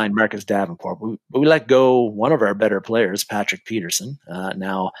 yes, we signed Marcus Davenport, but we let go one of our better players, Patrick Peterson.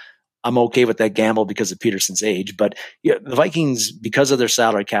 Now, I'm okay with that gamble because of Peterson's age, but the Vikings, because of their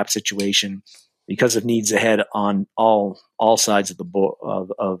salary cap situation, because of needs ahead on all sides of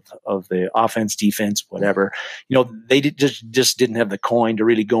the offense, defense, whatever, they just didn't have the coin to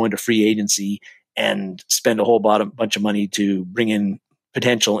really go into free agency and spend a whole bunch of money to bring in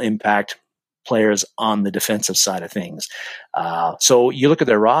potential impact players on the defensive side of things. So you look at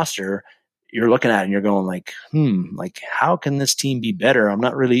their roster, you're looking at it and you're going like, how can this team be better? I'm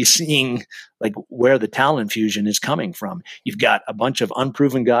not really seeing like where the talent fusion is coming from. You've got a bunch of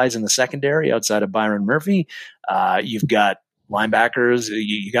unproven guys in the secondary outside of Byron Murphy. You've got linebackers.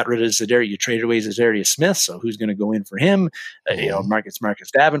 You got rid of Zadarius. You traded away Zadarius Smith. So who's going to go in for him? Marcus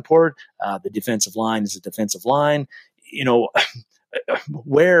Davenport. The defensive line is a defensive line.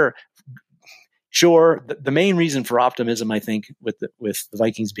 Where. Sure, the main reason for optimism, I think, with the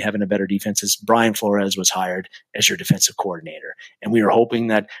Vikings having a better defense is Brian Flores was hired as your defensive coordinator. And we were hoping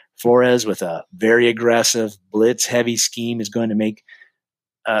that Flores, with a very aggressive, blitz-heavy scheme, is going to make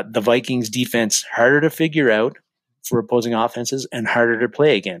the Vikings defense harder to figure out for opposing offenses and harder to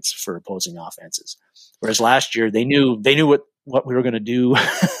play against for opposing offenses. Whereas last year, they knew what we were going to do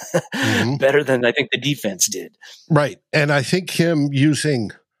better than I think the defense did. Right. And I think him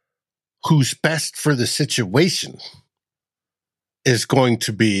using who's best for the situation is going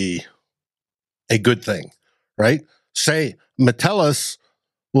to be a good thing, right? Say Mattison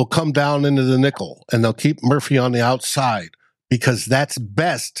will come down into the nickel and they'll keep Murphy on the outside because that's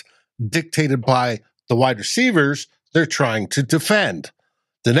best dictated by the wide receivers they're trying to defend.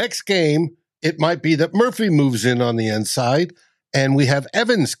 The next game, it might be that Murphy moves in on the inside and we have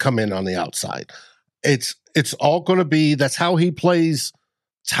Evans come in on the outside. It's all going to be, that's how he plays.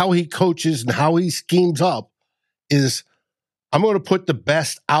 It's how he coaches and how he schemes up is I'm going to put the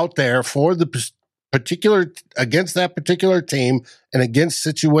best out there for the against that particular team and against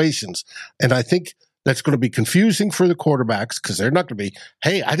situations. And I think that's going to be confusing for the quarterbacks because they're not going to be,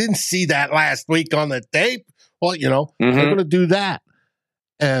 hey, I didn't see that last week on the tape. Well, they're going to do that.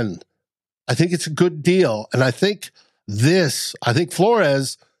 And I think it's a good deal. And I think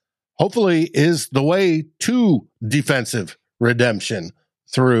Flores hopefully is the way to defensive redemption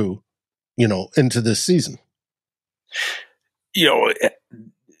through, into this season.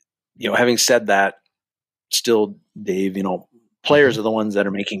 Having said that, still, Dave, players are the ones that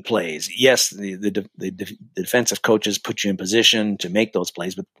are making plays. Yes, the defensive coaches put you in position to make those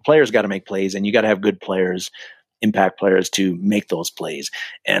plays, but the players got to make plays, and you got to have good players, impact players to make those plays.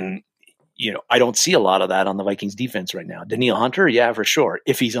 And I don't see a lot of that on the Vikings defense right now. Daniil Hunter, yeah, for sure,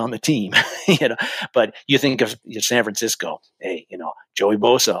 if he's on the team, but you think of San Francisco, hey, Joey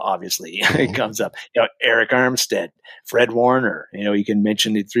Bosa, obviously comes up, Eric Armstead, Fred Warner, you can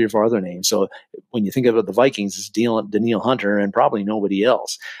mention the 3 or 4 other names. So when you think about the Vikings, it's Daniil Hunter and probably nobody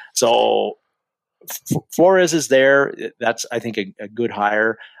else. So Flores is there. That's, I think, a good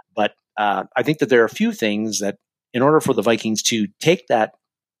hire, but I think that there are a few things that in order for the Vikings to take that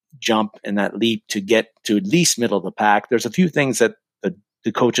jump and that leap to get to at least middle of the pack, there's a few things that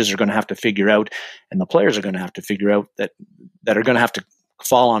the coaches are going to have to figure out and the players are going to have to figure out that are going to have to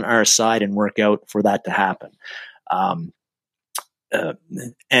fall on our side and work out for that to happen. And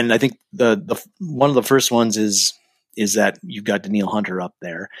I think the one of the first ones is that you've got Daniil Hunter up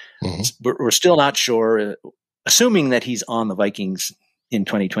there. We're still not sure, assuming that he's on the Vikings in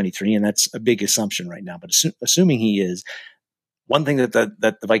 2023, and that's a big assumption right now, but assuming he is, one thing that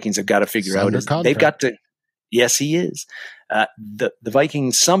the Vikings have got to figure out is they've got to. Yes, he is. The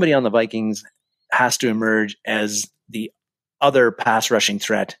Vikings. Somebody on the Vikings has to emerge as the other pass rushing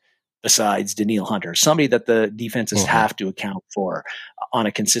threat besides Daniil Hunter. Somebody that the defenses have to account for on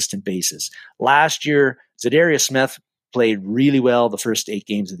a consistent basis. Last year, Zadarius Smith played really well the first 8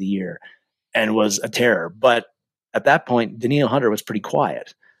 games of the year and was a terror. But at that point, Daniil Hunter was pretty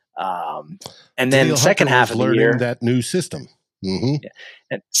quiet. And then Daniil second Hunter half of the year, that new system. Yeah.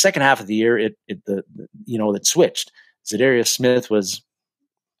 And second half of the year, it switched. Zadarius Smith was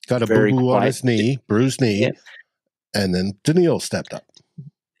got a boo-boo on his knee, bruised knee, and then Daniil stepped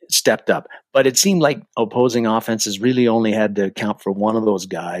up. But it seemed like opposing offenses really only had to account for one of those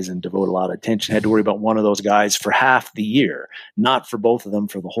guys and devote a lot of attention, had to worry about one of those guys for half the year, not for both of them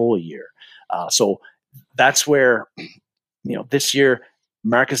for the whole year. So that's where, this year,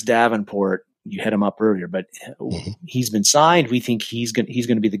 Marcus Davenport, you had him up earlier, but he's been signed. We think he's going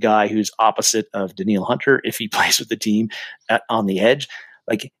to be the guy who's opposite of Daniil Hunter if he plays with the team on the edge.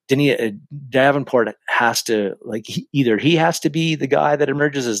 Like Davenport has to, either he has to be the guy that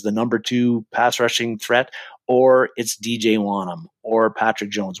emerges as the number 2 pass rushing threat, or it's DJ Wanham or Patrick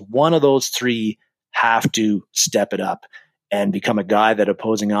Jones. One of those three have to step it up and become a guy that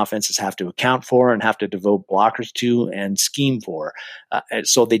opposing offenses have to account for and have to devote blockers to and scheme for.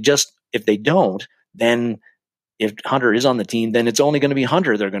 So if they don't, then if Hunter is on the team, then it's only going to be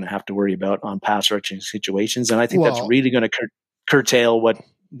Hunter they're going to have to worry about on pass rushing situations. And I think that's really going to curtail what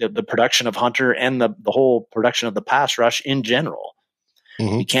the production of Hunter and the whole production of the pass rush in general.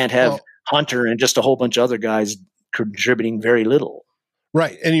 You can't have Hunter and just a whole bunch of other guys contributing very little.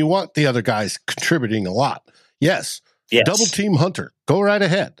 Right. And you want the other guys contributing a lot. Yes. Double team Hunter. Go right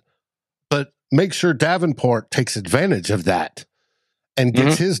ahead. But make sure Davenport takes advantage of that and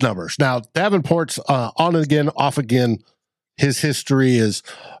gets his numbers. Now, Davenport's on again, off again. His history is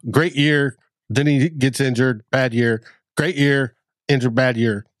great year. Then he gets injured, bad year. Great year, injured, bad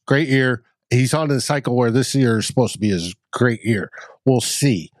year. Great year. He's on a cycle where this year is supposed to be his great year. We'll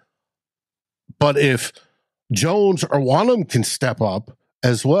see. But if Jones or Wanham can step up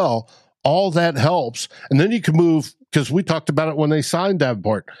as well, all that helps. And then you can move, because we talked about it when they signed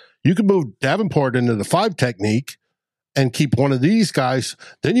Davenport. You can move Davenport into the 5 technique and keep one of these guys.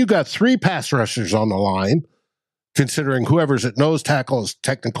 Then you got 3 pass rushers on the line, considering whoever's at nose tackle is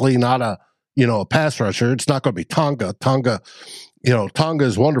technically not a pass rusher. It's not going to be Tonga. Tonga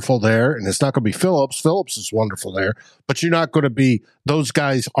is wonderful there, and it's not going to be Phillips. Phillips is wonderful there, but you're not going to be, those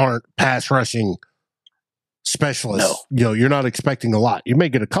guys aren't pass rushing specialists. No. You're not expecting a lot. You may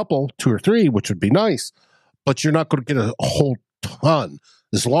get a couple, 2 or 3, which would be nice, but you're not going to get a whole ton.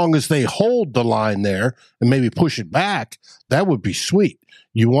 As long as they hold the line there and maybe push it back, that would be sweet.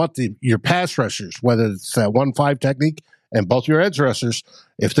 You want your pass rushers, whether it's that 1-5 technique and both your edge rushers,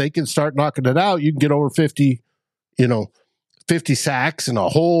 if they can start knocking it out, you can get over 50 sacks and a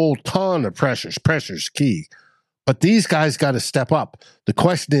whole ton of pressures. Pressure's key. But these guys got to step up. The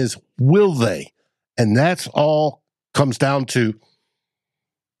question is, will they? And that's all comes down to,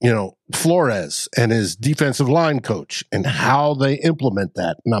 Flores and his defensive line coach and how they implement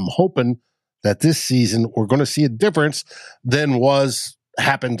that. And I'm hoping that this season we're going to see a difference than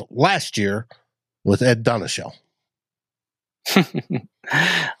happened last year with Ed Donaschel.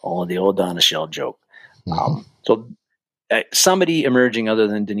 Oh, the old Donaschel joke. So somebody emerging other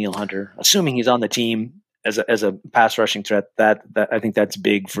than Daniil Hunter, assuming he's on the team as a pass rushing threat, that I think that's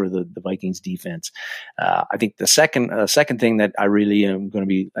big for the Vikings defense. I think the second thing that I really am going to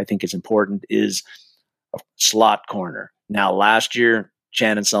be, I think is important, is a slot corner. Now, last year,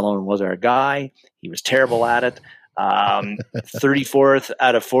 Shannon Sullivan was our guy. He was terrible at it. 34th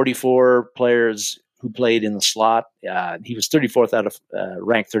out of 44 players who played in the slot. He was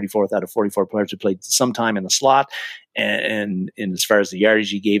ranked 34th out of 44 players who played some time in the slot. And as far as the yardage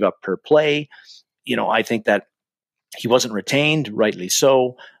he gave up per play, I think that he wasn't retained, rightly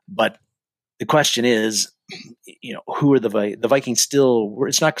so. But the question is, who are the Vikings still?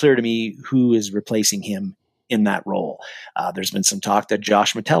 It's not clear to me who is replacing him in that role. There's been some talk that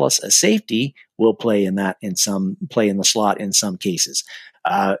Josh Mattison, a safety, will play in the slot in some cases.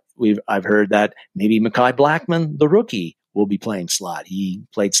 I've heard that maybe Mekhi Blackman, the rookie, will be playing slot. He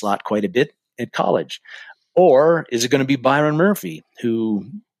played slot quite a bit at college. Or is it going to be Byron Murphy, who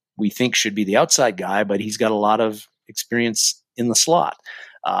we think should be the outside guy, but he's got a lot of experience in the slot?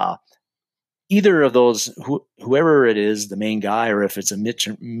 Either of those, whoever it is, the main guy, or if it's a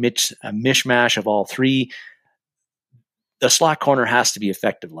mishmash of all three, the slot corner has to be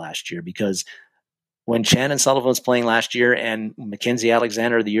effective last year, because when Shannon Sullivan was playing last year and Mackenzie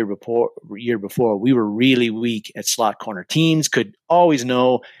Alexander the year before, we were really weak at slot corner. Teams could always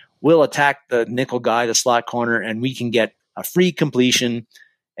know we'll attack the nickel guy, the slot corner, and we can get a free completion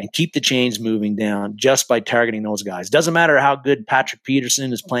and keep the chains moving down just by targeting those guys. Doesn't matter how good Patrick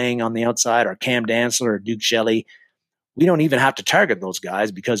Peterson is playing on the outside, or Cam Dantzler or Duke Shelley. We don't even have to target those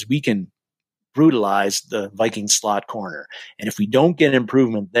guys because we can brutalize the Viking slot corner. And if we don't get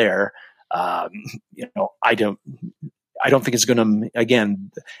improvement there, I don't think it's going to,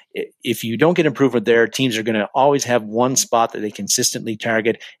 again, if you don't get improvement there, teams are going to always have one spot that they consistently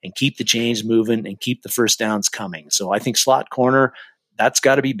target and keep the chains moving and keep the first downs coming. So I think slot corner, that's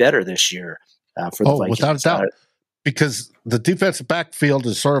got to be better this year for the Vikings. Without a doubt. Because the defensive backfield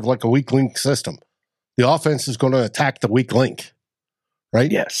is sort of like a weak link system. The offense is going to attack the weak link,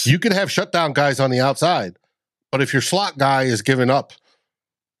 right? Yes. You can have shutdown guys on the outside, but if your slot guy is giving up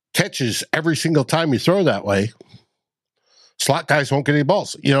catches every single time you throw that way, slot guys won't get any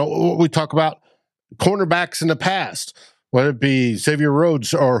balls. We talk about cornerbacks in the past, whether it be Xavier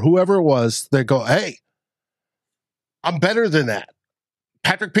Rhodes or whoever it was, they go, hey, I'm better than that.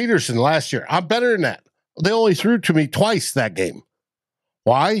 Patrick Peterson last year, I'm better than that. They only threw to me twice that game.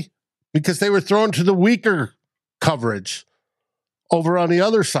 Why? Because they were thrown to the weaker coverage over on the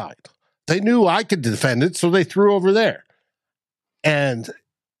other side. They knew I could defend it, so they threw over there. And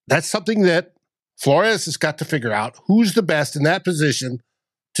that's something that Flores has got to figure out. Who's the best in that position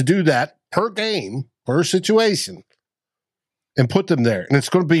to do that per game, per situation, and put them there. And it's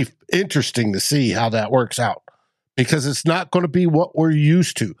going to be interesting to see how that works out. Because it's not going to be what we're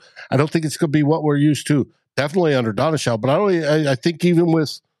used to. I don't think it's going to be what we're used to. Definitely under Donachel, but I think even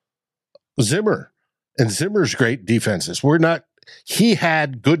with Zimmer and Zimmer's great defenses, he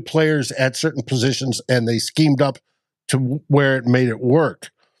had good players at certain positions and they schemed up to where it made it work.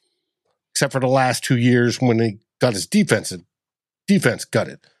 Except for the last 2 years when he got his defense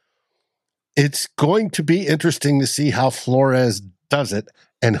gutted. It's going to be interesting to see how Flores does it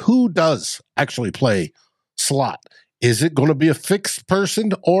and who does actually play slot. Is it going to be a fixed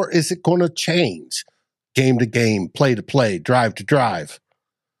person or is it going to change game to game, play to play, drive to drive?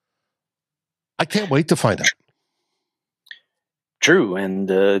 I can't wait to find out. True. And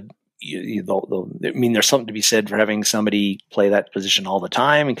there's something to be said for having somebody play that position all the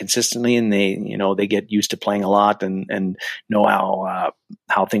time and consistently, and they get used to playing a lot and know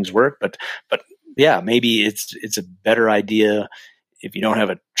how things work. But yeah, maybe it's a better idea if you don't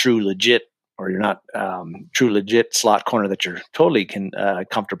have a true legit, or you're not true legit slot corner that you're totally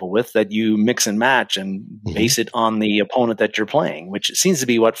comfortable with, that you mix and match and base it on the opponent that you're playing, which seems to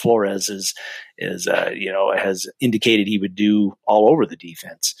be what Flores has indicated he would do all over the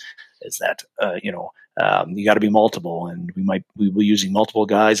defense. Is that you got to be multiple, and we will be using multiple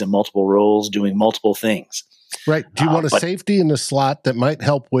guys in multiple roles doing multiple things. Right. Do you want a safety in the slot that might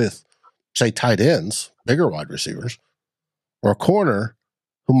help with, say, tight ends, bigger wide receivers, or a corner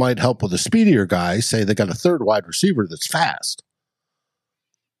who might help with a speedier guy? Say they got a third wide receiver that's fast.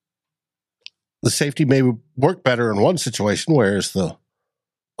 The safety may work better in one situation, whereas the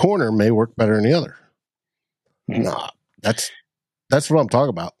corner may work better in the other. No, that's what I'm talking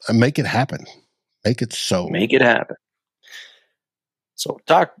about. And make it happen. Make it so. Make it happen. So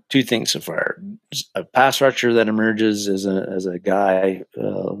talk two things so far. A pass rusher that emerges as a guy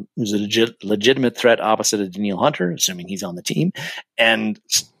who's a legitimate threat opposite of Daniil Hunter, assuming he's on the team, and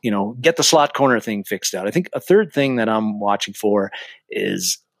get the slot corner thing fixed out. I think a third thing that I'm watching for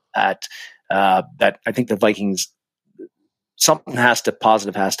is that I think the Vikings, something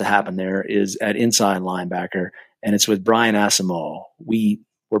positive has to happen there, is at inside linebacker, and it's with Brian Asamoah.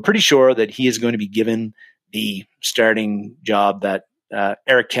 We're pretty sure that he is going to be given the starting job that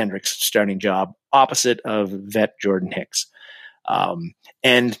Eric Kendrick's starting job opposite of vet Jordan Hicks.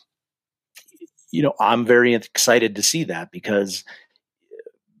 And I'm very excited to see that because,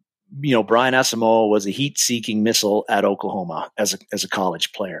 Brian Asamoah was a heat-seeking missile at Oklahoma as a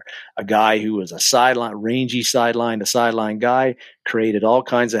college player, a guy who was a rangy sideline to sideline guy, created all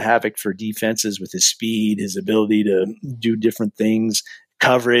kinds of havoc for defenses with his speed, his ability to do different things,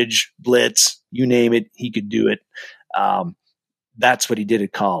 coverage, blitz, you name it, he could do it. That's what he did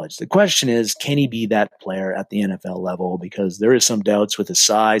at college. The question is, can he be that player at the NFL level? Because there is some doubts with his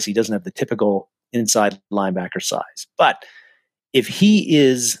size. He doesn't have the typical inside linebacker size. But if he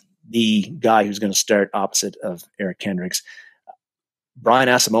is the guy who's going to start opposite of Eric Kendricks, Brian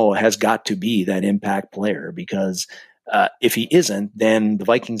Asamoah has got to be that impact player, because if he isn't, then the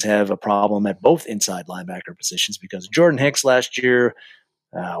Vikings have a problem at both inside linebacker positions, because Jordan Hicks last year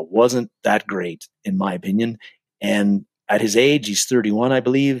wasn't that great, in my opinion. And at his age, he's 31, I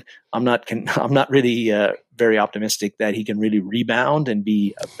believe. I'm not really very optimistic that he can really rebound and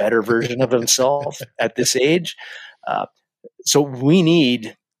be a better version of himself at this age. So we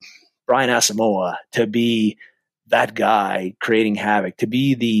need Brian Asamoah to be that guy creating havoc, to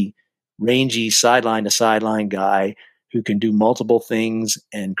be the rangy sideline to sideline guy who can do multiple things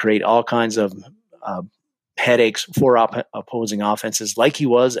and create all kinds of headaches for opposing offenses, like he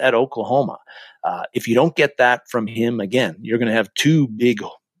was at Oklahoma. If you don't get that from him, again, you're going to have two big,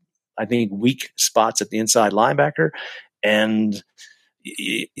 I think, weak spots at the inside linebacker, and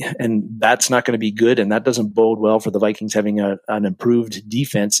that's not going to be good, and that doesn't bode well for the Vikings having an improved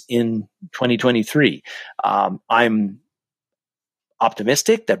defense in 2023. I'm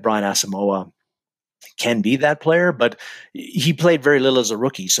optimistic that Brian Asamoah can be that player, but he played very little as a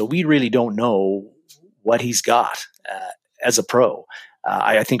rookie, so we really don't know what he's got as a pro.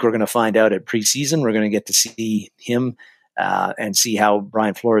 I think we're going to find out at preseason. We're going to get to see him and see how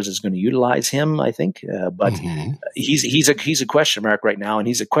Brian Flores is going to utilize him, I think. But he's a question mark right now, and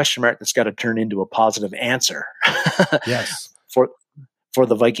he's a question mark that's got to turn into a positive answer. Yes. For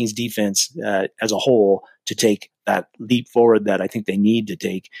the Vikings defense as a whole to take that leap forward that I think they need to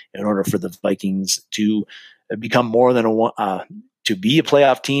take in order for the Vikings to become more than to be a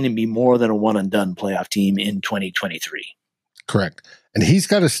playoff team and be more than a one and done playoff team in 2023. Correct. And he's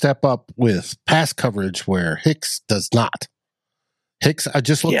got to step up with pass coverage where Hicks does not. Hicks, I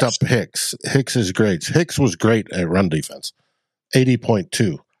just looked up Hicks. Hicks is great. Hicks was great at run defense,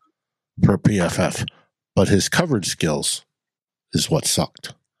 80.2 per PFF, but his coverage skills is what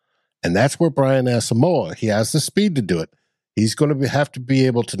sucked. And that's where Brian Asamoah, he has the speed to do it. He's going to have to be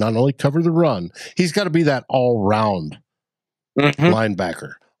able to not only cover the run, he's got to be that all-round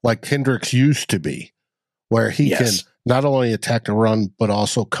linebacker like Hendricks used to be, where he can not only attack the run, but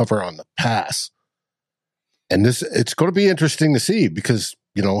also cover on the pass. And it's going to be interesting to see because,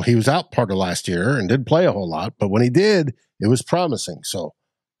 he was out part of last year and didn't play a whole lot, but when he did, it was promising. So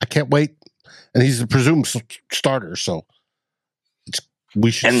I can't wait. And he's the presumed starter, so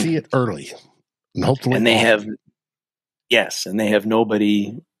we should see it early. And hopefully. And they have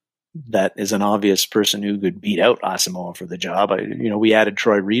nobody that is an obvious person who could beat out Asamoah for the job. We added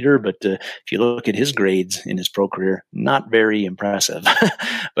Troy Reeder, but if you look at his grades in his pro career, not very impressive.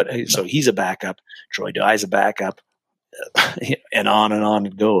 So he's a backup. Troy Dye's a backup, and on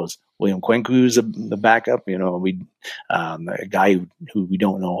it goes. William Kwenku's the backup. A guy who we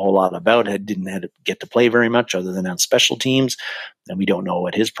don't know a whole lot about didn't have to get to play very much other than on special teams, and we don't know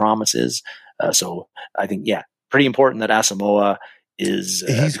what his promise is. So I think, pretty important that Asamoah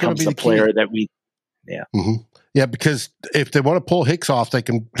he's going to be the player that we, because if they want to pull Hicks off, they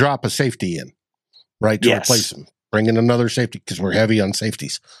can drop a safety in, right, to replace him. Bring in another safety because we're heavy on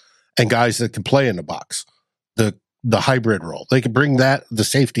safeties and guys that can play in the box, the hybrid role. They can bring the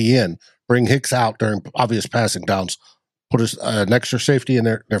safety in, bring Hicks out during obvious passing downs, put an extra safety in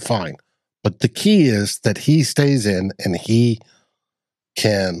there. They're fine. But the key is that he stays in and he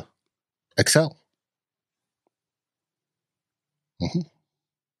can excel.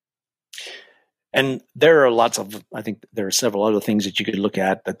 And there are I think there are several other things that you could look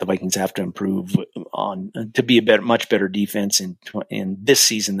at that the Vikings have to improve on to be much better defense in this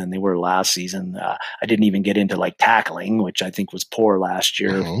season than they were last season. I didn't even get into tackling, which I think was poor last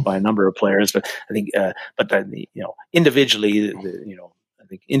year by a number of players. But I think, individually, I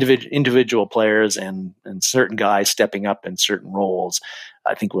think individual players and certain guys stepping up in certain roles,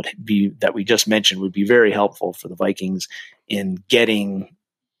 I think that we just mentioned would be very helpful for the Vikings in getting.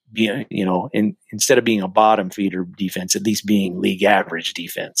 Instead of being a bottom feeder defense, at least being league average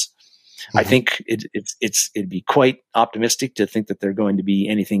defense. I think it'd be quite optimistic to think that they're going to be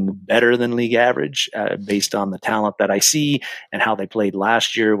anything better than league average based on the talent that I see and how they played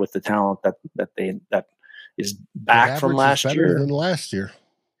last year with the talent that is back from last year. Better than last year.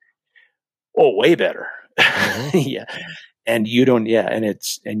 Oh, way better. Yeah. And you don't,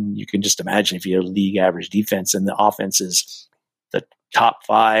 and you can just imagine if you have a league average defense and the offense is the top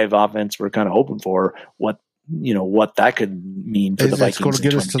 5 offense we're kind of hoping for, what that could mean for the Vikings. It's going to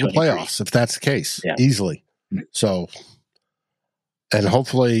get us to the playoffs if that's the case, easily. So, and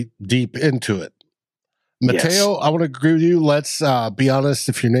hopefully deep into it. Mateo, I want to agree with you. Let's be honest.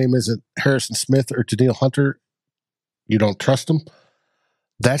 If your name isn't Harrison Smith or Daniil Hunter, you don't trust them.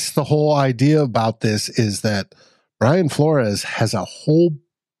 That's the whole idea about this, is that Brian Flores has a whole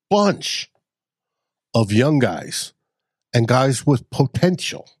bunch of young guys and guys with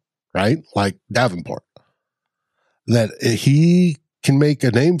potential, right? Like Davenport, that he can make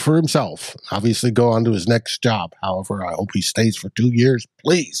a name for himself, obviously go on to his next job. However, I hope he stays for 2 years,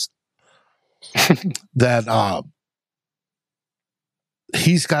 please. That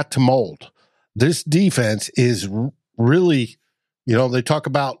he's got to mold. This defense is really, they talk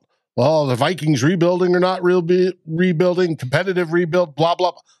about, the Vikings rebuilding or not rebuilding, competitive rebuild, blah,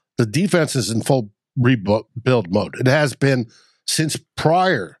 blah. The defense is in full rebuild mode. It has been since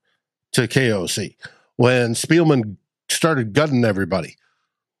prior to KOC when Spielman started gutting everybody.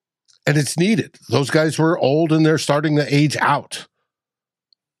 And it's needed. Those guys were old and they're starting to age out.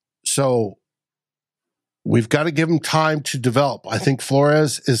 So we've got to give them time to develop. I think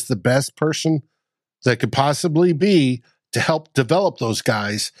Flores is the best person that could possibly be to help develop those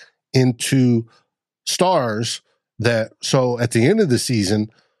guys into stars so at the end of the season,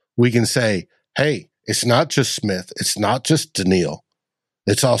 we can say, hey, it's not just Smith. It's not just Daniil.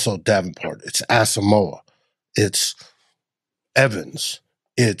 It's also Davenport. It's Asamoah. It's Evans.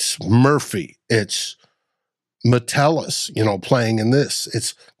 It's Murphy. It's Metellus, playing in this.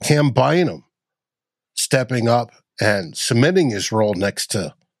 It's Cam Bynum stepping up and cementing his role next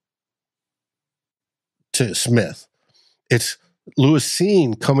to Smith. It's Lewis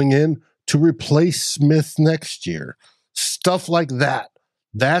Seen coming in to replace Smith next year. Stuff like that.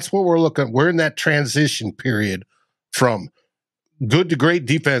 That's what we're looking at. We're in that transition period from good to great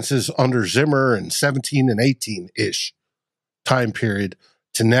defenses under Zimmer and 17 and 18-ish time period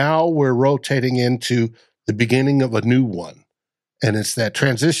to now we're rotating into the beginning of a new one. And it's that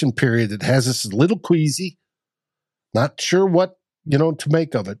transition period that has us a little queasy, not sure what, to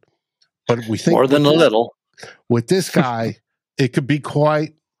make of it. But we think more than a little. With this guy, it could be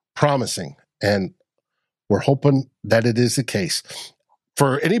quite promising. And we're hoping that it is the case.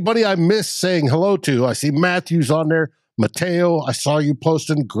 For anybody I missed saying hello to, I see Matthew's on there. Mateo, I saw you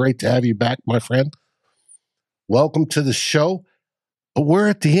posting. Great to have you back, my friend. Welcome to the show. But we're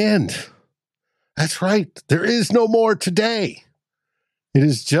at the end. That's right. There is no more today. It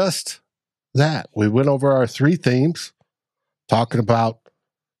is just that. We went over our 3 themes, talking about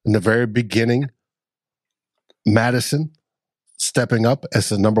in the very beginning, Mattison stepping up as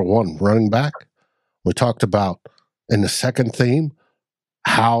the number 1 running back. We talked about in the second theme,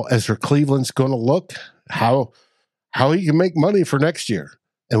 how Ezra Cleveland's going to look, how he can make money for next year.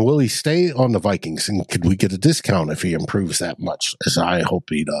 And will he stay on the Vikings? And could we get a discount if he improves that much, as I hope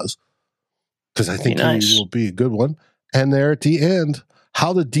he does? Because I think he will be a good one. And there at the end,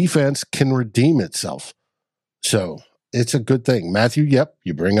 how the defense can redeem itself. So it's a good thing. Matthew, yep,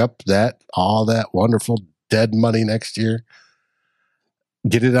 you bring up all that wonderful dead money next year.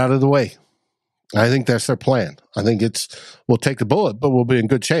 Get it out of the way. I think that's their plan. I think we'll take the bullet, but we'll be in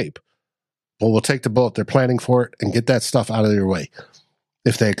good shape. Well, we'll take the bullet. They're planning for it and get that stuff out of their way.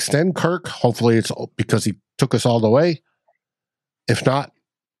 If they extend Kirk, hopefully it's because he took us all the way. If not,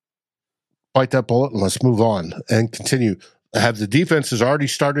 bite that bullet and let's move on and continue. Have the defense has already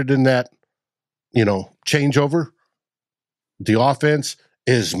started in that, changeover. The offense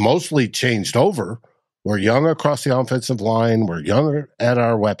is mostly changed over. We're young across the offensive line. We're younger at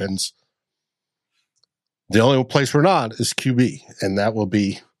our weapons. The only place we're not is QB, and that will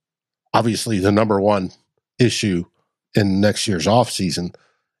be obviously the number 1 issue in next year's offseason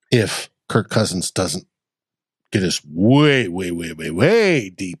if Kirk Cousins doesn't get us way, way, way, way, way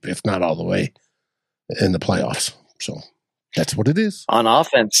deep, if not all the way, in the playoffs. So that's what it is. On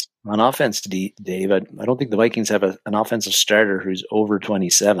offense, Dave, I don't think the Vikings have an offensive starter who's over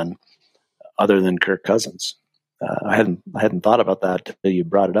 27 other than Kirk Cousins. I hadn't thought about that until you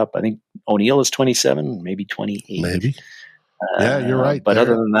brought it up. I think O'Neal is 27, maybe 28. Maybe. Yeah, you're right. But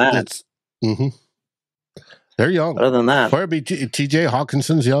other than that, they're young. Other than that, where be TJ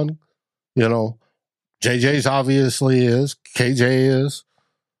Hawkinson's young, JJ's obviously is, KJ is,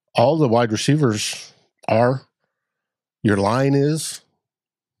 all the wide receivers are. Your line is.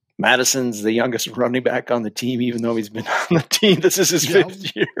 Madison's the youngest running back on the team, even though he's been on the team. This is his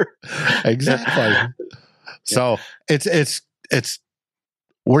 5th year. Exactly. So it's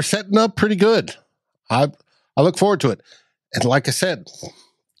we're setting up pretty good. I look forward to it. And like I said,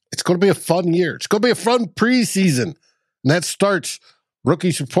 it's going to be a fun year. It's going to be a fun preseason. And that starts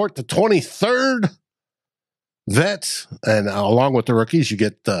rookies report the 23rd. Vets, and along with the rookies, you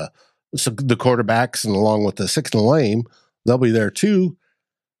get the quarterbacks, and along with the 6 and lame, they'll be there too.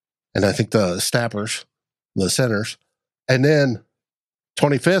 And I think the snappers, the centers. And then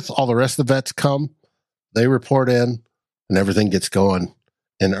 25th, all the rest of the vets come. They report in, and everything gets going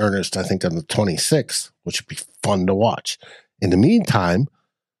in earnest, I think, on the 26th, which would be fun to watch. In the meantime,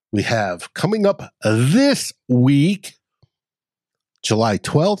 we have coming up this week, July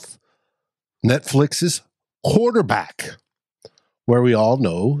 12th, Netflix's Quarterback, where we all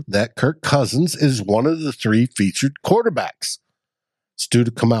know that Kirk Cousins is one of the 3 featured quarterbacks. It's due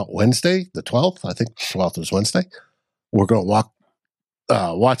to come out Wednesday, the 12th. I think the 12th is Wednesday. We're going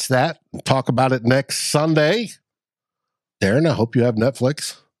to watch that and talk about it next Sunday. Darren, I hope you have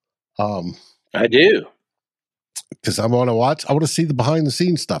Netflix. I do. Because I want to see the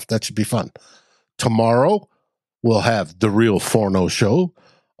behind-the-scenes stuff. That should be fun. Tomorrow, we'll have The Real Forno Show.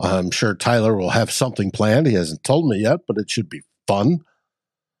 I'm sure Tyler will have something planned. He hasn't told me yet, but it should be fun.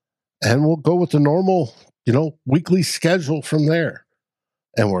 And we'll go with the normal, weekly schedule from there.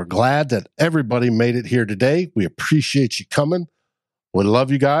 And we're glad that everybody made it here today. We appreciate you coming. We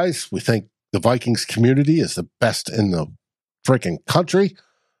love you guys. We think the Vikings community is the best in the freaking country.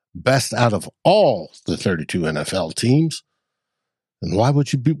 Best out of all the 32 NFL teams. And why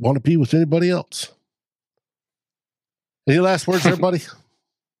would you want to be with anybody else? Any last words, everybody?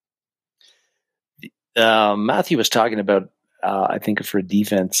 Matthew was talking about, I think for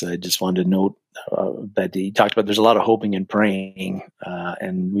defense, I just wanted to note that he talked about there's a lot of hoping and praying,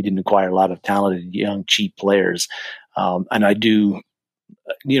 and we didn't acquire a lot of talented, young, cheap players. And I do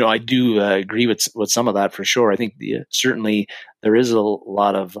agree with some of that for sure. I think certainly there is a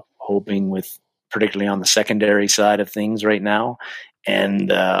lot of hoping with, particularly on the secondary side of things right now. And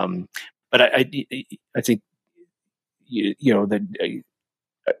but I think that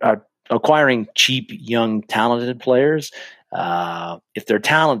acquiring cheap, young, talented players. If they're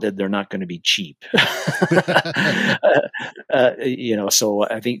talented, they're not going to be cheap. So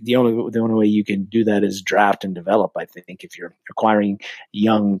I think the only way you can do that is draft and develop. I think if you're acquiring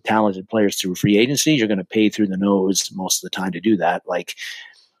young, talented players through free agency, you're going to pay through the nose most of the time to do that. Like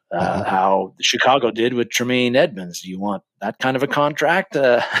how Chicago did with Tremaine Edmonds. Do you want that kind of a contract?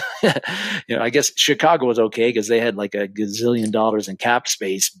 I guess Chicago was okay because they had like $1 gazillion in cap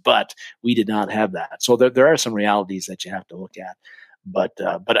space, but we did not have that. So there are some realities that you have to look at. But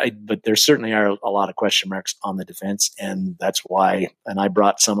there certainly are a lot of question marks on the defense, and that's why. And I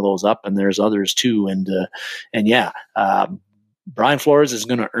brought some of those up, and there's others too. Brian Flores is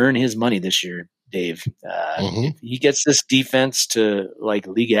going to earn his money this year, Dave. If he gets this defense to like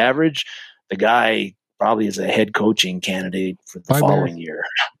league average, the guy probably is a head coaching candidate for the following year.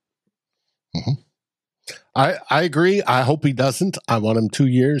 I agree. I hope he doesn't. I want him 2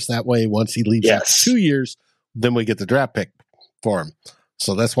 years. That way, once he leaves after 2 years, then we get the draft pick for him.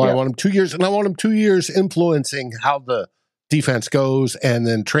 So that's why I want him 2 years. And I want him 2 years influencing how the defense goes and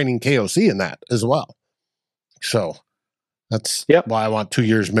then training KOC in that as well. So that's why I want 2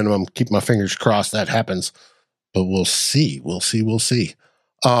 years minimum. Keep my fingers crossed that happens. But we'll see. We'll see.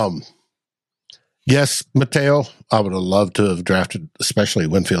 Yes, Mateo, I would have loved to have drafted, especially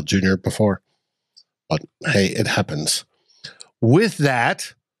Winfield Jr. before. But hey, it happens. With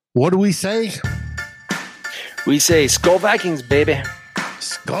that, what do we say? We say, Skull Vikings, baby.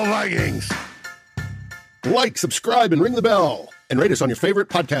 Skull Vikings. Like, subscribe, and ring the bell. And rate us on your favorite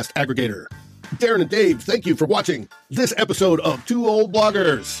podcast aggregator. Darren and Dave, thank you for watching this episode of Two Old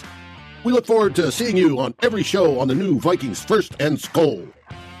Bloggers. We look forward to seeing you on every show on the new Vikings First and Skull.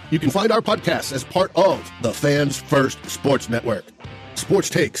 You can find our podcast as part of the Fans First Sports Network. Sports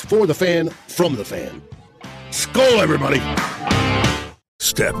takes for the fan, from the fan. Skull, everybody!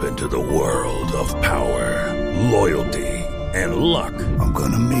 Step into the world of power, loyalty, and luck. I'm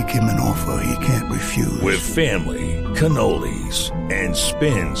gonna make him an offer he can't refuse. With family, cannolis, and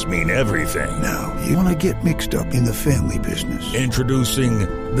spins mean everything. Now, you wanna get mixed up in the family business. Introducing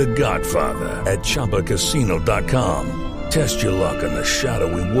The Godfather at ChumbaCasino.com. Test your luck in the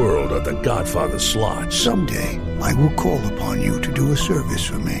shadowy world of The Godfather slot. Someday, I will call upon you to do a service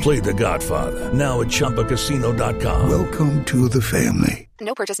for me. Play The Godfather, now at ChumbaCasino.com. Welcome to the family.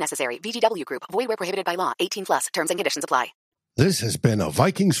 No purchase necessary. VGW Group. Void where prohibited by law. 18+. Terms and conditions apply. This has been a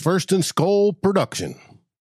Vikings First and Skull production.